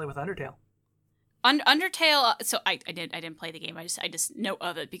not familiar with Undertale. Undertale. So I didn't play the game. I just know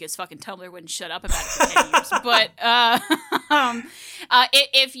of it because fucking Tumblr wouldn't shut up about it for 10 years. But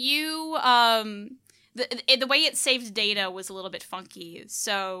if you the way it saved data was a little bit funky.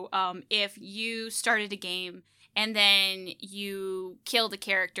 So if you started a game and then you kill the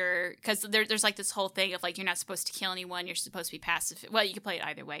character, because there's like this whole thing of like you're not supposed to kill anyone, you're supposed to be passive. Well, you can play it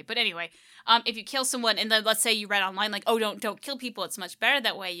either way, but anyway, if you kill someone and then let's say you read online like, oh, don't kill people, it's much better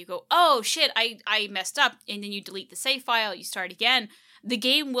that way. You go, oh shit, I messed up, and then you delete the save file, you start again. The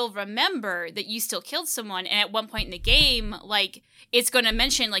game will remember that you still killed someone, and at one point in the game, like it's going to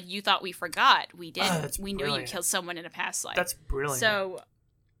mention like you thought we forgot, we didn't, we knew you killed someone in a past life. That's brilliant. So.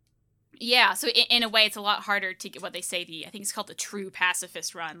 Yeah, so in a way, it's a lot harder to get what they say. I think it's called the true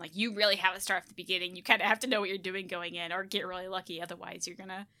pacifist run. Like, you really have to start at the beginning. You kind of have to know what you're doing going in, or get really lucky. Otherwise, you're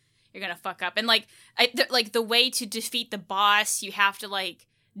gonna fuck up. And like, the way to defeat the boss, you have to like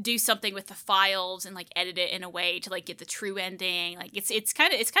do something with the files and like edit it in a way to like get the true ending. Like, it's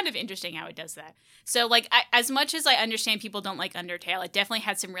kind of interesting how it does that. So like, as much as I understand people don't like Undertale, it definitely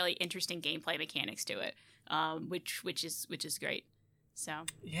had some really interesting gameplay mechanics to it, which is great. So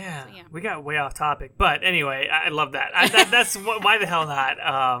yeah, we got way off topic, but anyway, I love that. That's why the hell not?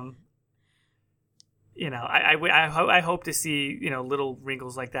 I hope to see little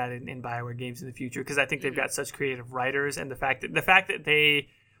wrinkles like that in BioWare games in the future, because I think they've got such creative writers, and the fact that they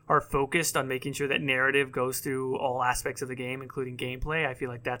are focused on making sure that narrative goes through all aspects of the game, including gameplay. I feel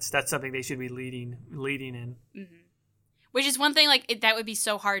like that's something they should be leading in. Mm-hmm. Which is one thing, like, that would be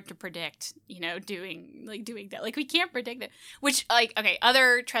so hard to predict, doing that. Like, we can't predict it. Which, like, okay,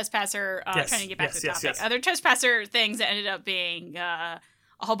 other Trespasser, trying to get back to the topic, other Trespasser things that ended up being a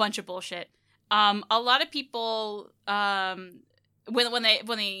whole bunch of bullshit. A lot of people, when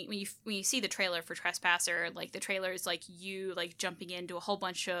you see the trailer for Trespasser, like, the trailer is, like, you, like, jumping into a whole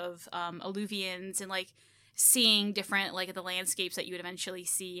bunch of Illuvians and, like, seeing different, like, the landscapes that you would eventually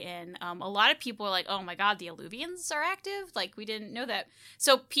see in. A lot of people are like, oh my god, the Illuvians are active? Like, we didn't know that.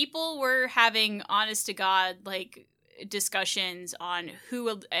 So people were having honest to god, like, discussions on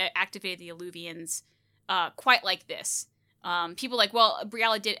who activated the Illuvians quite like this. People like, well,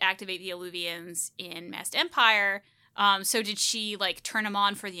 Briella did activate the Illuvians in Masked Empire, So did she like turn him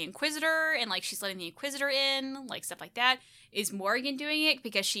on for the Inquisitor and like she's letting the Inquisitor in, like stuff like that? Is Morgan doing it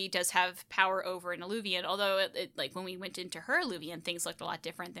because she does have power over an Illuvian? Although like when we went into her Illuvian, things looked a lot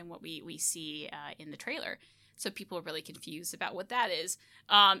different than what we see in the trailer. So people were really confused about what that is.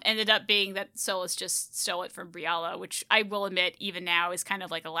 Ended up being that Solus just stole it from Brialla, which I will admit even now is kind of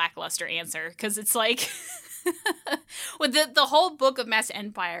like a lackluster answer because it's like with the whole book of Mass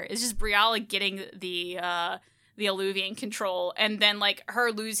Empire is just Brialla getting the Illuvian control, and then like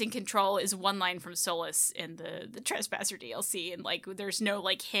her losing control is one line from Solus in the Trespasser DLC, and like there's no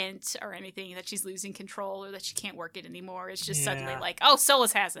like hint or anything that she's losing control or that she can't work it anymore. It's just suddenly like, oh,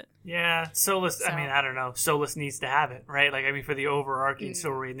 Solus has it. Yeah, Solus. So, I mean, I don't know. Solus needs to have it, right? Like, I mean, for the overarching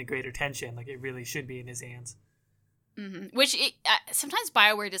story and the greater tension, like it really should be in his hands. Mm-hmm. Which sometimes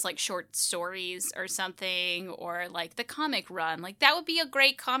BioWare does like short stories or something, or like the comic run. Like that would be a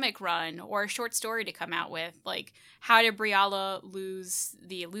great comic run or a short story to come out with. Like, how did Brialla lose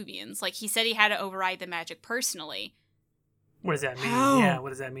the Illuvians? Like he said he had to override the magic personally. What does that mean? How? Yeah, what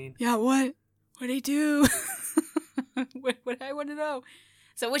does that mean? Yeah, what did he do? what I want to know.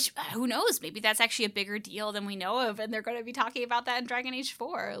 So, which, who knows? Maybe that's actually a bigger deal than we know of, and they're going to be talking about that in Dragon Age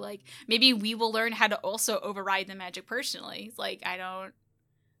 4. Like, maybe we will learn how to also override the magic personally. Like, I don't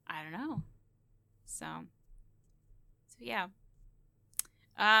know. So yeah.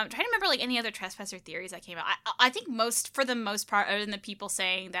 Trying to remember, like, any other Trespasser theories that came out. I think for the most part, other than the people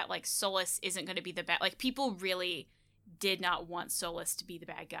saying that, like, Solus isn't going to be the bad, like, people really did not want Solus to be the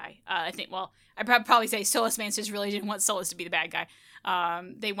bad guy. I think, well, I'd probably say Solus Masters really didn't want Solus to be the bad guy.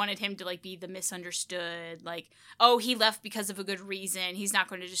 They wanted him to like be the misunderstood, like, oh, he left because of a good reason. He's not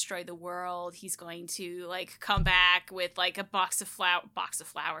going to destroy the world. He's going to like come back with like a box of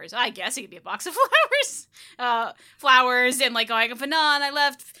flowers. I guess it could be a box of flowers, and like going, Fanon, I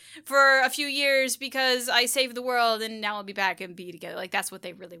left for a few years because I saved the world, and now I'll be back and be together. Like that's what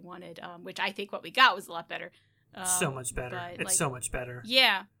they really wanted, which I think what we got was a lot better. So much better. It's like, so much better.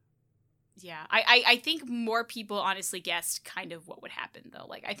 Yeah. Yeah. I think more people honestly guessed kind of what would happen, though.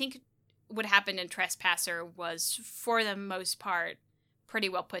 Like, I think what happened in Trespasser was, for the most part, pretty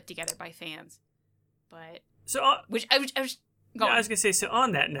well put together by fans. But... So... I was going to say, so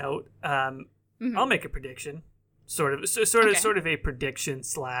on that note, I'll make a prediction. Sort of a prediction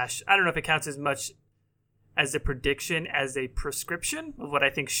 / I don't know if it counts as much as a prediction as a prescription of what I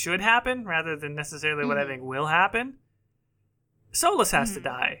think should happen rather than necessarily what I think will happen. Solus has to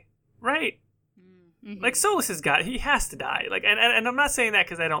die, right? Mm-hmm. Like Solus he has to die. Like, and I'm not saying that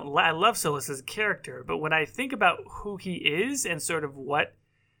because I love Solus as a character, but when I think about who he is and sort of what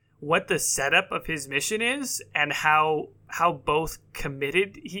the setup of his mission is and how both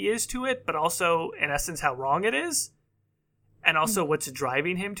committed he is to it, but also in essence how wrong it is. And also what's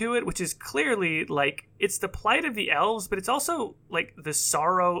driving him to it, which is clearly, like, it's the plight of the elves, but it's also, like, the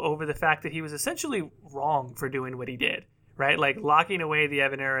sorrow over the fact that he was essentially wrong for doing what he did, right? Like, locking away the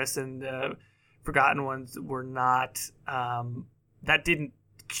Evaneris and the Forgotten Ones were not, that didn't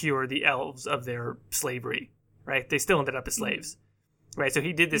cure the elves of their slavery, right? They still ended up as slaves, right? So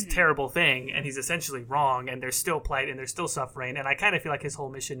he did this terrible thing, and he's essentially wrong, and there's still plight, and there's still suffering, and I kind of feel like his whole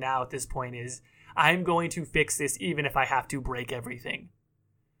mission now at this point is, I'm going to fix this even if I have to break everything.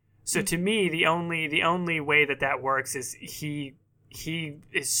 So to me, the only way that works is he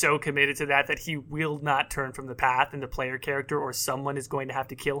is so committed to that he will not turn from the path, and the player character or someone is going to have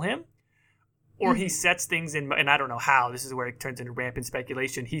to kill him. Or he sets things in, and I don't know how, this is where it turns into rampant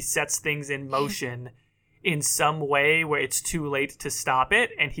speculation, he sets things in motion in some way where it's too late to stop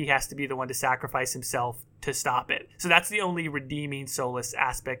it, and he has to be the one to sacrifice himself to stop it. So that's the only redeeming Solus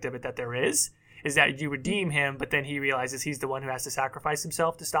aspect of it that there is that you redeem him, but then he realizes he's the one who has to sacrifice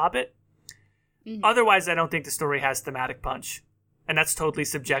himself to stop it. Otherwise, I don't think the story has thematic punch. And that's totally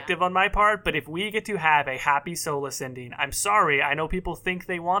subjective on my part, but if we get to have a happy Solus ending, I'm sorry, I know people think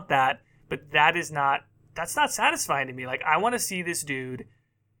they want that, but that's not satisfying to me. Like, I want to see this dude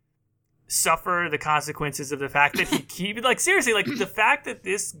suffer the consequences of the fact that seriously, like, the fact that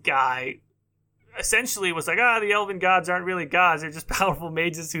this guy essentially was like, the elven gods aren't really gods, they're just powerful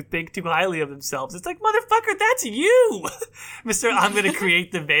mages who think too highly of themselves. It's like, motherfucker, that's you! Mr. I'm going to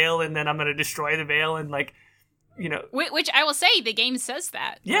create the veil, and then I'm going to destroy the veil, and like, you know. Which I will say, the game says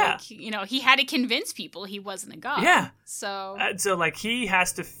that. Yeah. Like, you know, he had to convince people he wasn't a god. Yeah. So like, he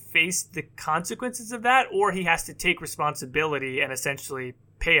has to face the consequences of that, or he has to take responsibility and essentially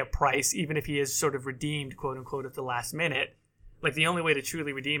pay a price, even if he is sort of redeemed, quote unquote, at the last minute. Like, the only way to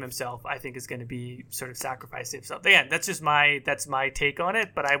truly redeem himself, I think, is going to be sort of sacrifice himself. Again, that's my take on it,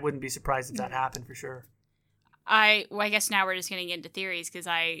 but I wouldn't be surprised if that happened for sure. I guess now we're just getting into theories because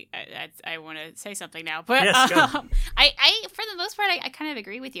I want to say something now, but Yes, go. I for the most part I kind of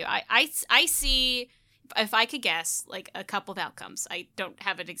agree with you. I see, if I could guess, like a couple of outcomes. I don't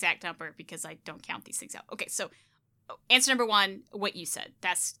have an exact number because I don't count these things out. Okay, so answer number one, what you said.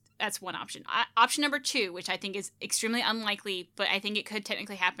 That's one option. Option number two, which I think is extremely unlikely, but I think it could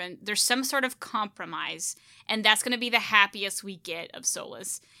technically happen. There's some sort of compromise, and that's going to be the happiest we get of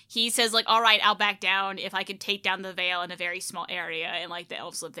Solus. He says, like, all right, I'll back down if I could take down the Veil in a very small area and, like, the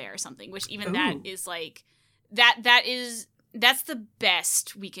elves live there or something, which even that is, like, that's the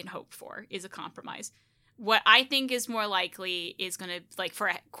best we can hope for, is a compromise. What I think is more likely is going to, like, for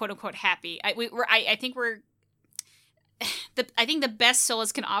a quote-unquote happy, I think the best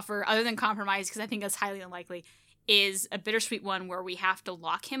Solus can offer, other than compromise, because I think that's highly unlikely, is a bittersweet one where we have to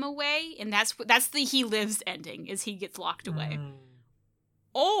lock him away, and that's the he lives ending, is he gets locked away.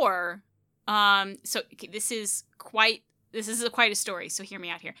 Or, so okay, this is quite a story, so hear me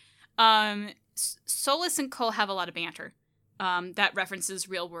out here. Solus and Cole have a lot of banter that references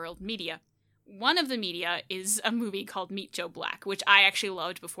real world media. One of the media is a movie called Meet Joe Black, which I actually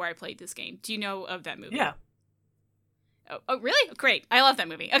loved before I played this game. Do you know of that movie? Yeah. Oh, really? Great. I love that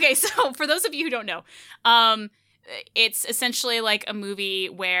movie. Okay, so for those of you who don't know, it's essentially like a movie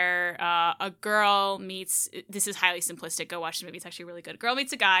where a girl meets, this is highly simplistic, go watch the movie, it's actually really good. A girl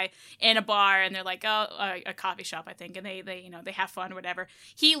meets a guy in a bar, and they're like, a coffee shop, I think, and they have fun or whatever.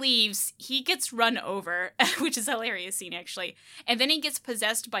 He leaves, he gets run over, which is a hilarious scene, actually, and then he gets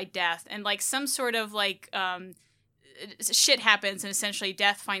possessed by Death, and like some sort of like shit happens, and essentially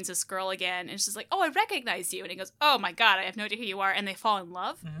Death finds this girl again, and she's like, oh, I recognize you, and he goes, oh my god, I have no idea who you are, and they fall in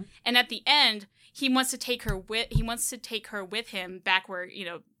love. Mm-hmm. And at the end, he wants to take her with him back where,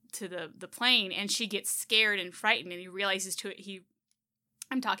 to the plane, and she gets scared and frightened, and he realizes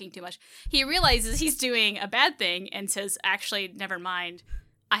I'm talking too much. He realizes he's doing a bad thing and says, actually, never mind,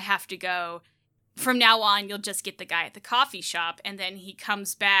 I have to go. From now on, you'll just get the guy at the coffee shop. And then he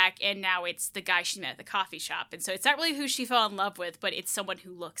comes back, and now it's the guy she met at the coffee shop. And so it's not really who she fell in love with, but it's someone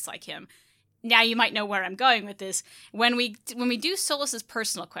who looks like him. Now you might know where I'm going with this. When we do Solus's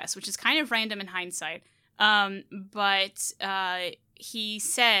personal quest, which is kind of random in hindsight, but he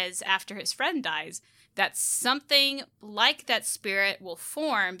says after his friend dies that something like that spirit will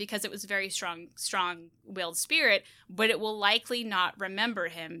form, because it was a very strong-willed spirit, but it will likely not remember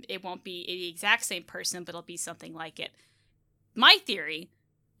him. It won't be the exact same person, but it'll be something like it. My theory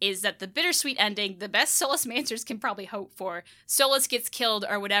is that the bittersweet ending, the best Solus Mancers can probably hope for, Solus gets killed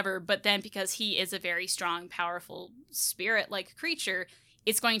or whatever, but then because he is a very strong, powerful spirit-like creature,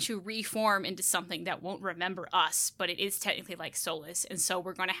 it's going to reform into something that won't remember us, but it is technically like Solus, and so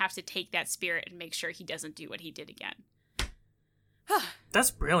we're going to have to take that spirit and make sure he doesn't do what he did again. That's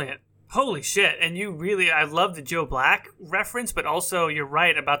brilliant. Holy shit. And I love the Joe Black reference, but also you're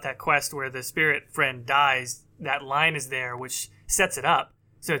right about that quest where the spirit friend dies. That line is there, which sets it up.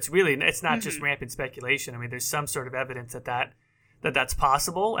 So it's not just rampant speculation. I mean, there's some sort of evidence that's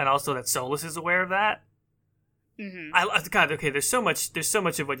possible, and also that Solus is aware of that. Mm-hmm. God, okay, there's so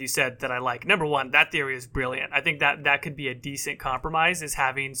much of what you said that I like. Number one, that theory is brilliant. I think that could be a decent compromise, is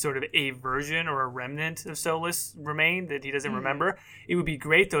having sort of a version or a remnant of Solus remain that he doesn't remember. It would be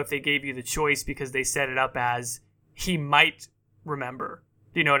great, though, if they gave you the choice, because they set it up as he might remember.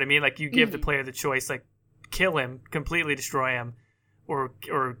 Do you know what I mean? Like, you give the player the choice, like, kill him, completely destroy him, or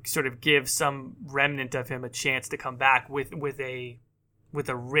sort of give some remnant of him a chance to come back with a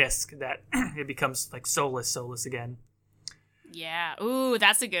risk that it becomes like Solus again. Yeah. Ooh,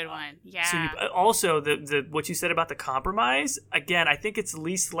 that's a good one. Yeah. So also the what you said about the compromise, again, I think it's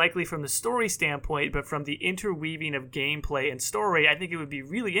least likely from the story standpoint, but from the interweaving of gameplay and story, I think it would be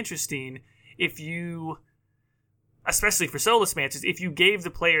really interesting if you, especially for Solus Mancers, if you gave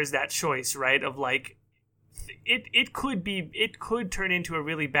the players that choice, right, of like, it could turn into a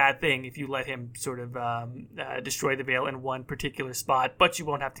really bad thing if you let him sort of destroy the Veil in one particular spot, but you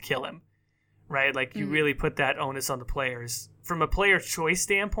won't have to kill him, right? Like, you really put that onus on the players. From a player choice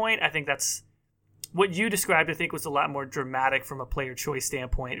standpoint, I think that's what you described. I think was a lot more dramatic from a player choice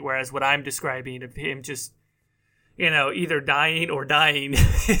standpoint, whereas what I'm describing of him just, either dying or dying,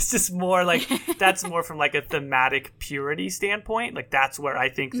 it's just more like, that's more from like a thematic purity standpoint. Like, that's where I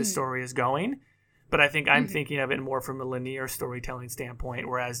think the story is going. But I think I'm thinking of it more from a linear storytelling standpoint,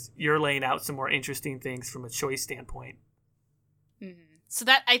 whereas you're laying out some more interesting things from a choice standpoint. Mm-hmm. So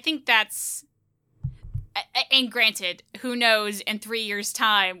that, I think that's And granted, who knows, in 3 years'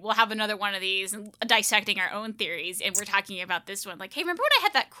 time, we'll have another one of these and dissecting our own theories, and we're talking about this one. Like, hey, remember when I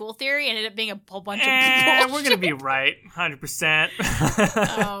had that cool theory and it ended up being a whole bunch of bullshit? We're going to be right, 100%.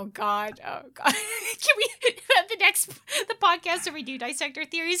 Oh, God. Can we, the podcast where we do dissect our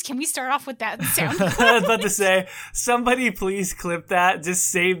theories, can we start off with that sound? I was about to say, somebody please clip that, just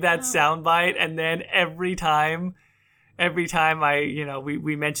save that soundbite, and then every time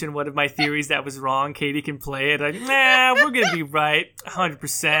we mention one of my theories that was wrong, Katie can play it. Like, we're going to be right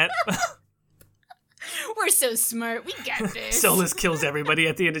 100%. We're so smart. We got this. Solus kills everybody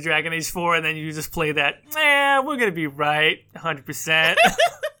at the end of Dragon Age 4, and then you just play that, we're going to be right 100%.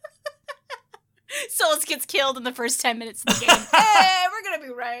 Solus gets killed in the first 10 minutes of the game. Hey, we're going to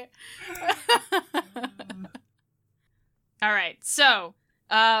be right. All right. So,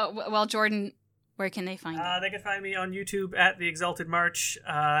 well, Jordan, where can they find you? They can find me on YouTube at The Exalted March,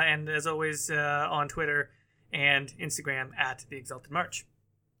 and as always, on Twitter and Instagram at The Exalted March.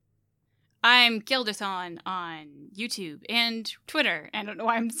 I'm Gildathon on YouTube and Twitter. I don't know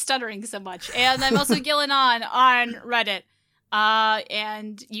why I'm stuttering so much. And I'm also Gillanon on Reddit.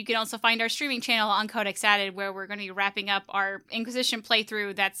 And you can also find our streaming channel on Codex Added, where we're going to be wrapping up our Inquisition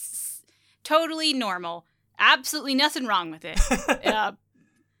playthrough that's totally normal. Absolutely nothing wrong with it.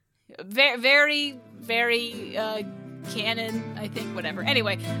 Very, very canon, I think, whatever.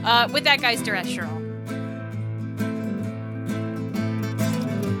 Anyway, with that, guys, Duress Sherall.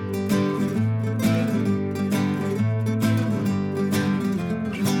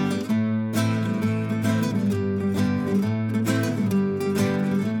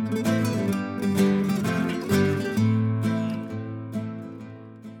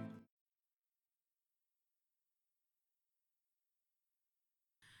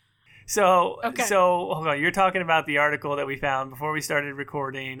 So hold on. You're talking about the article that we found before we started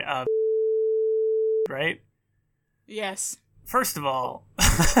recording, right? Yes. First of all, we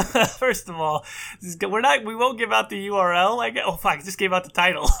won't give out the URL. I just gave out the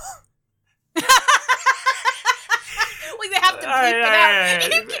title. Well, you have to bleep it out. You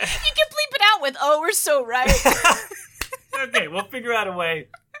can bleep it out with, we're so right. Okay, we'll figure out a way.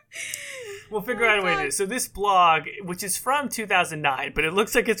 We'll figure out a way to do it. So this blog, which is from 2009, but it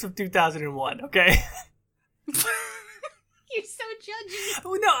looks like it's from 2001, okay? You're so judgy.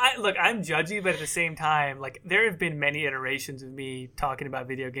 Well, no, I'm judgy, but at the same time, like, there have been many iterations of me talking about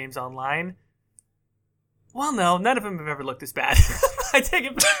video games online. Well, no, none of them have ever looked this bad. I take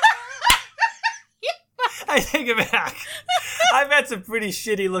it back. I've had some pretty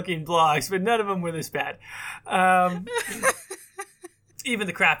shitty looking blogs, but none of them were this bad. Even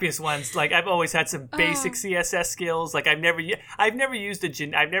the crappiest ones, like, I've always had some basic CSS skills. Like, I've never used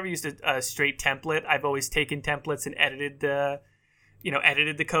a straight template. I've always taken templates and edited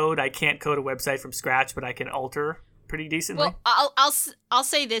the code. I can't code a website from scratch, but I can alter pretty decently. Well, I'll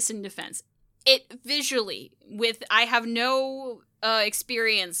say this in defense. It visually, I have no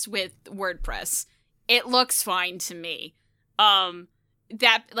experience with WordPress. It looks fine to me.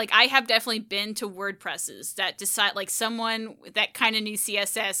 That, like, I have definitely been to WordPresses that decide, like, someone that kind of knew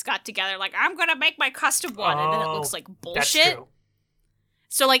CSS got together, like, I'm gonna make my custom one, and then it looks like bullshit. That's true.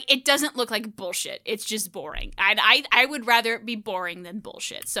 So, like, it doesn't look like bullshit. It's just boring. I would rather it be boring than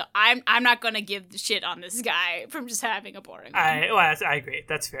bullshit. So I'm not gonna give the shit on this guy from just having a boring one. I agree.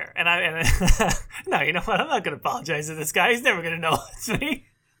 That's fair. And no, you know what? I'm not gonna apologize to this guy. He's never gonna know it's me.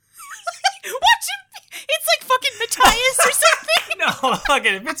 Watch him. It's like fucking Matthias or something. No,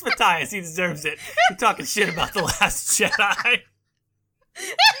 fucking, if it's Matthias, he deserves it. You're talking shit about The Last Jedi.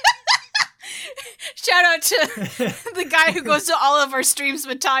 Shout out to the guy who goes to all of our streams,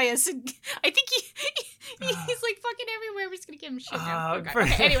 Matthias. And I think he's like fucking everywhere. We're just gonna give him shit now.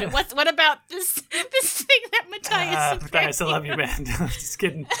 Okay, anyway, what about this thing that Matthias? Matthias, I love you, man. Just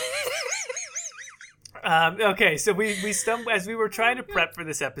kidding. Okay, so we stumbled as we were trying to prep for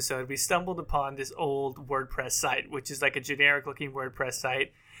this episode. We stumbled upon this old WordPress site, which is like a generic-looking WordPress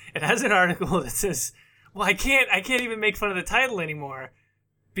site. It has an article that says, "Well, I can't even make fun of the title anymore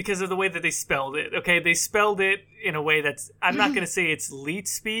because of the way that they spelled it." Okay, they spelled it in a way that's, I'm not going to say it's leet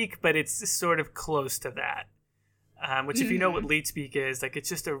speak, but it's sort of close to that. Which, if you know what leet speak is, like, it's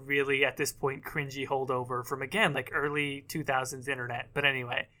just a really, at this point, cringy holdover from, again, like, early 2000s internet. But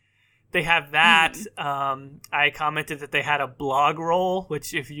anyway. They have that. I commented that they had a blog roll,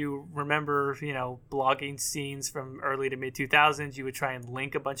 which, if you remember, blogging scenes from early to mid 2000s, you would try and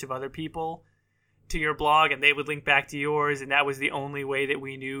link a bunch of other people to your blog, and they would link back to yours, and that was the only way that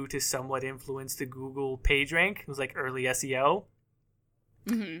we knew to somewhat influence the Google PageRank. It was like early SEO.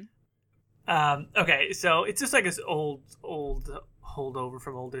 Mm-hmm. Okay, so it's just like this old holdover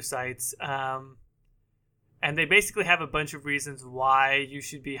from older sites. and they basically have a bunch of reasons why you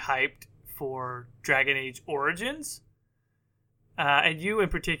should be hyped for Dragon Age Origins. And you in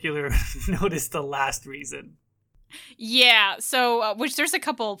particular noticed the last reason. Yeah, so which there's a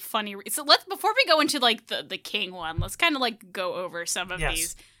couple funny so let's before we go into like the king one, let's kind of like go over some of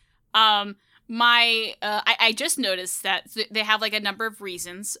these. I just noticed that they have like a number of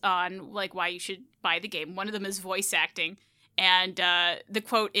reasons on like why you should buy the game. One of them is voice acting, and the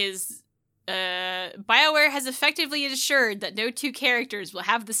quote is BioWare has effectively assured that no two characters will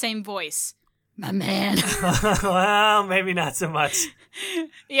have the same voice. My man. Well, maybe not so much.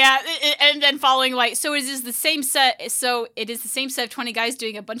 Yeah, and then following like, so it is the same set. So it is the same set of 20 guys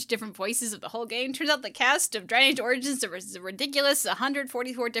doing a bunch of different voices of the whole game. Turns out the cast of Dragon Age Origins is a ridiculous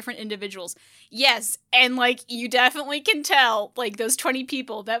 144 different individuals. Yes, and like you definitely can tell like those 20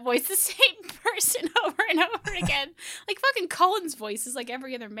 people that voice the same person over and over again. Like fucking Cullen's voice is like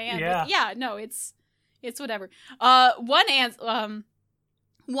every other man. Yeah. Like, yeah, no, it's whatever.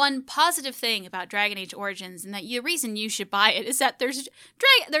 One positive thing about Dragon Age Origins, and that the reason you should buy it, is that there's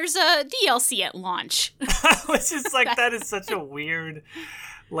a DLC at launch. Which is like, that is such a weird,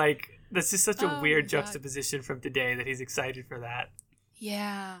 like, that's just such a weird juxtaposition from today that he's excited for that.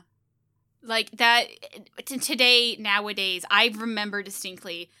 Yeah. Like, that, today, nowadays, I remember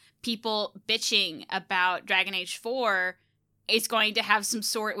distinctly people bitching about Dragon Age 4 is going to have some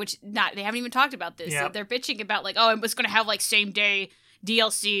sort, they haven't even talked about this. Yep. So they're bitching about, like, oh, it's going to have, like, same day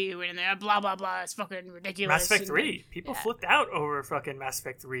DLC and blah blah blah. It's fucking ridiculous. Mass Effect 3. People flipped out over fucking Mass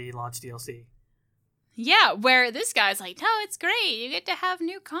Effect 3 launch DLC. Yeah, where this guy's like, no, it's great. You get to have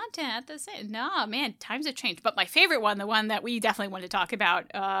new content at the same. No, man, times have changed. But my favorite one, the one that we definitely want to talk about,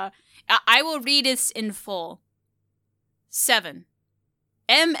 I will read this in full. 7.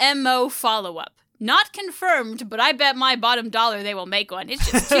 MMO follow-up. Not confirmed, but I bet my bottom dollar they will make one. It's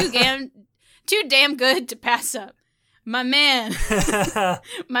just too damn good to pass up. My man,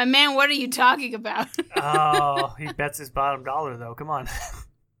 what are you talking about? Oh, he bets his bottom dollar, though. Come on.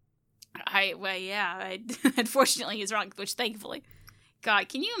 Unfortunately, he's wrong, which thankfully. God,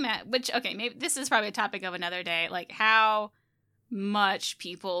 can you imagine? Maybe this is probably a topic of another day. Like, how much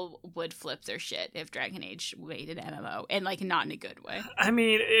people would flip their shit if Dragon Age made an MMO, and like not in a good way. I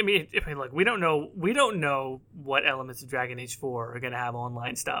mean, look, we don't know what elements of Dragon Age 4 are going to have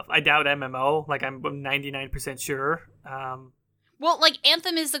online stuff. I doubt MMO. Like, I'm 99% sure. Well, like,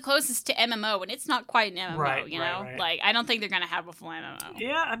 Anthem is the closest to MMO, and it's not quite an MMO, right, you know? Right. Like, I don't think they're going to have a full MMO.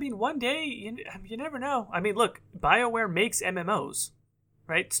 Yeah, I mean, one day, you never know. I mean, look, BioWare makes MMOs,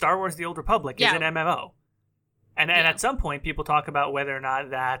 right? Star Wars The Old Republic is an MMO. And at some point, people talk about whether or not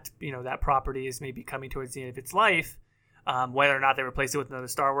that, that property is maybe coming towards the end of its life, whether or not they replace it with another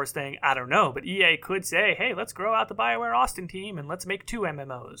Star Wars thing, I don't know. But EA could say, hey, let's grow out the BioWare Austin team and let's make 2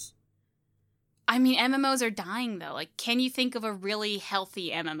 MMOs. I mean, MMOs are dying, though. Like, can you think of a really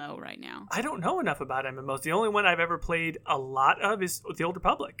healthy MMO right now? I don't know enough about MMOs. The only one I've ever played a lot of is The Old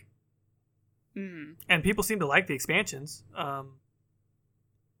Republic. Mm. And people seem to like the expansions.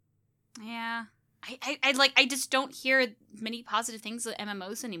 Yeah. I just don't hear many positive things of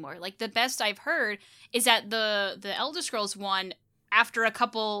MMOs anymore. Like, the best I've heard is that the Elder Scrolls one, after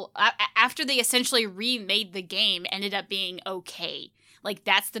they essentially remade the game, ended up being okay. Like,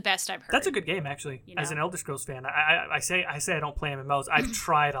 that's the best I've heard. That's a good game, actually. As an Elder Scrolls fan, I say I don't play MMOs. I've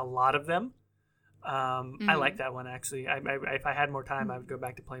tried a lot of them. I like that one, actually. If I had more time, I would go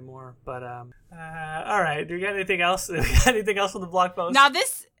back to play more. But all right, do we got anything else? Anything else on the blog post? Now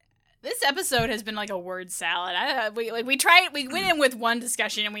this episode has been like a word salad. We went in with one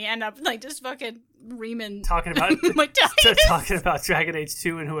discussion and we end up like just fucking reaming talking about talking about Dragon Age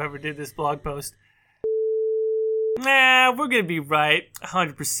 2 and whoever did this blog post. Nah, we're gonna be right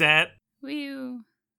 100%. Woo.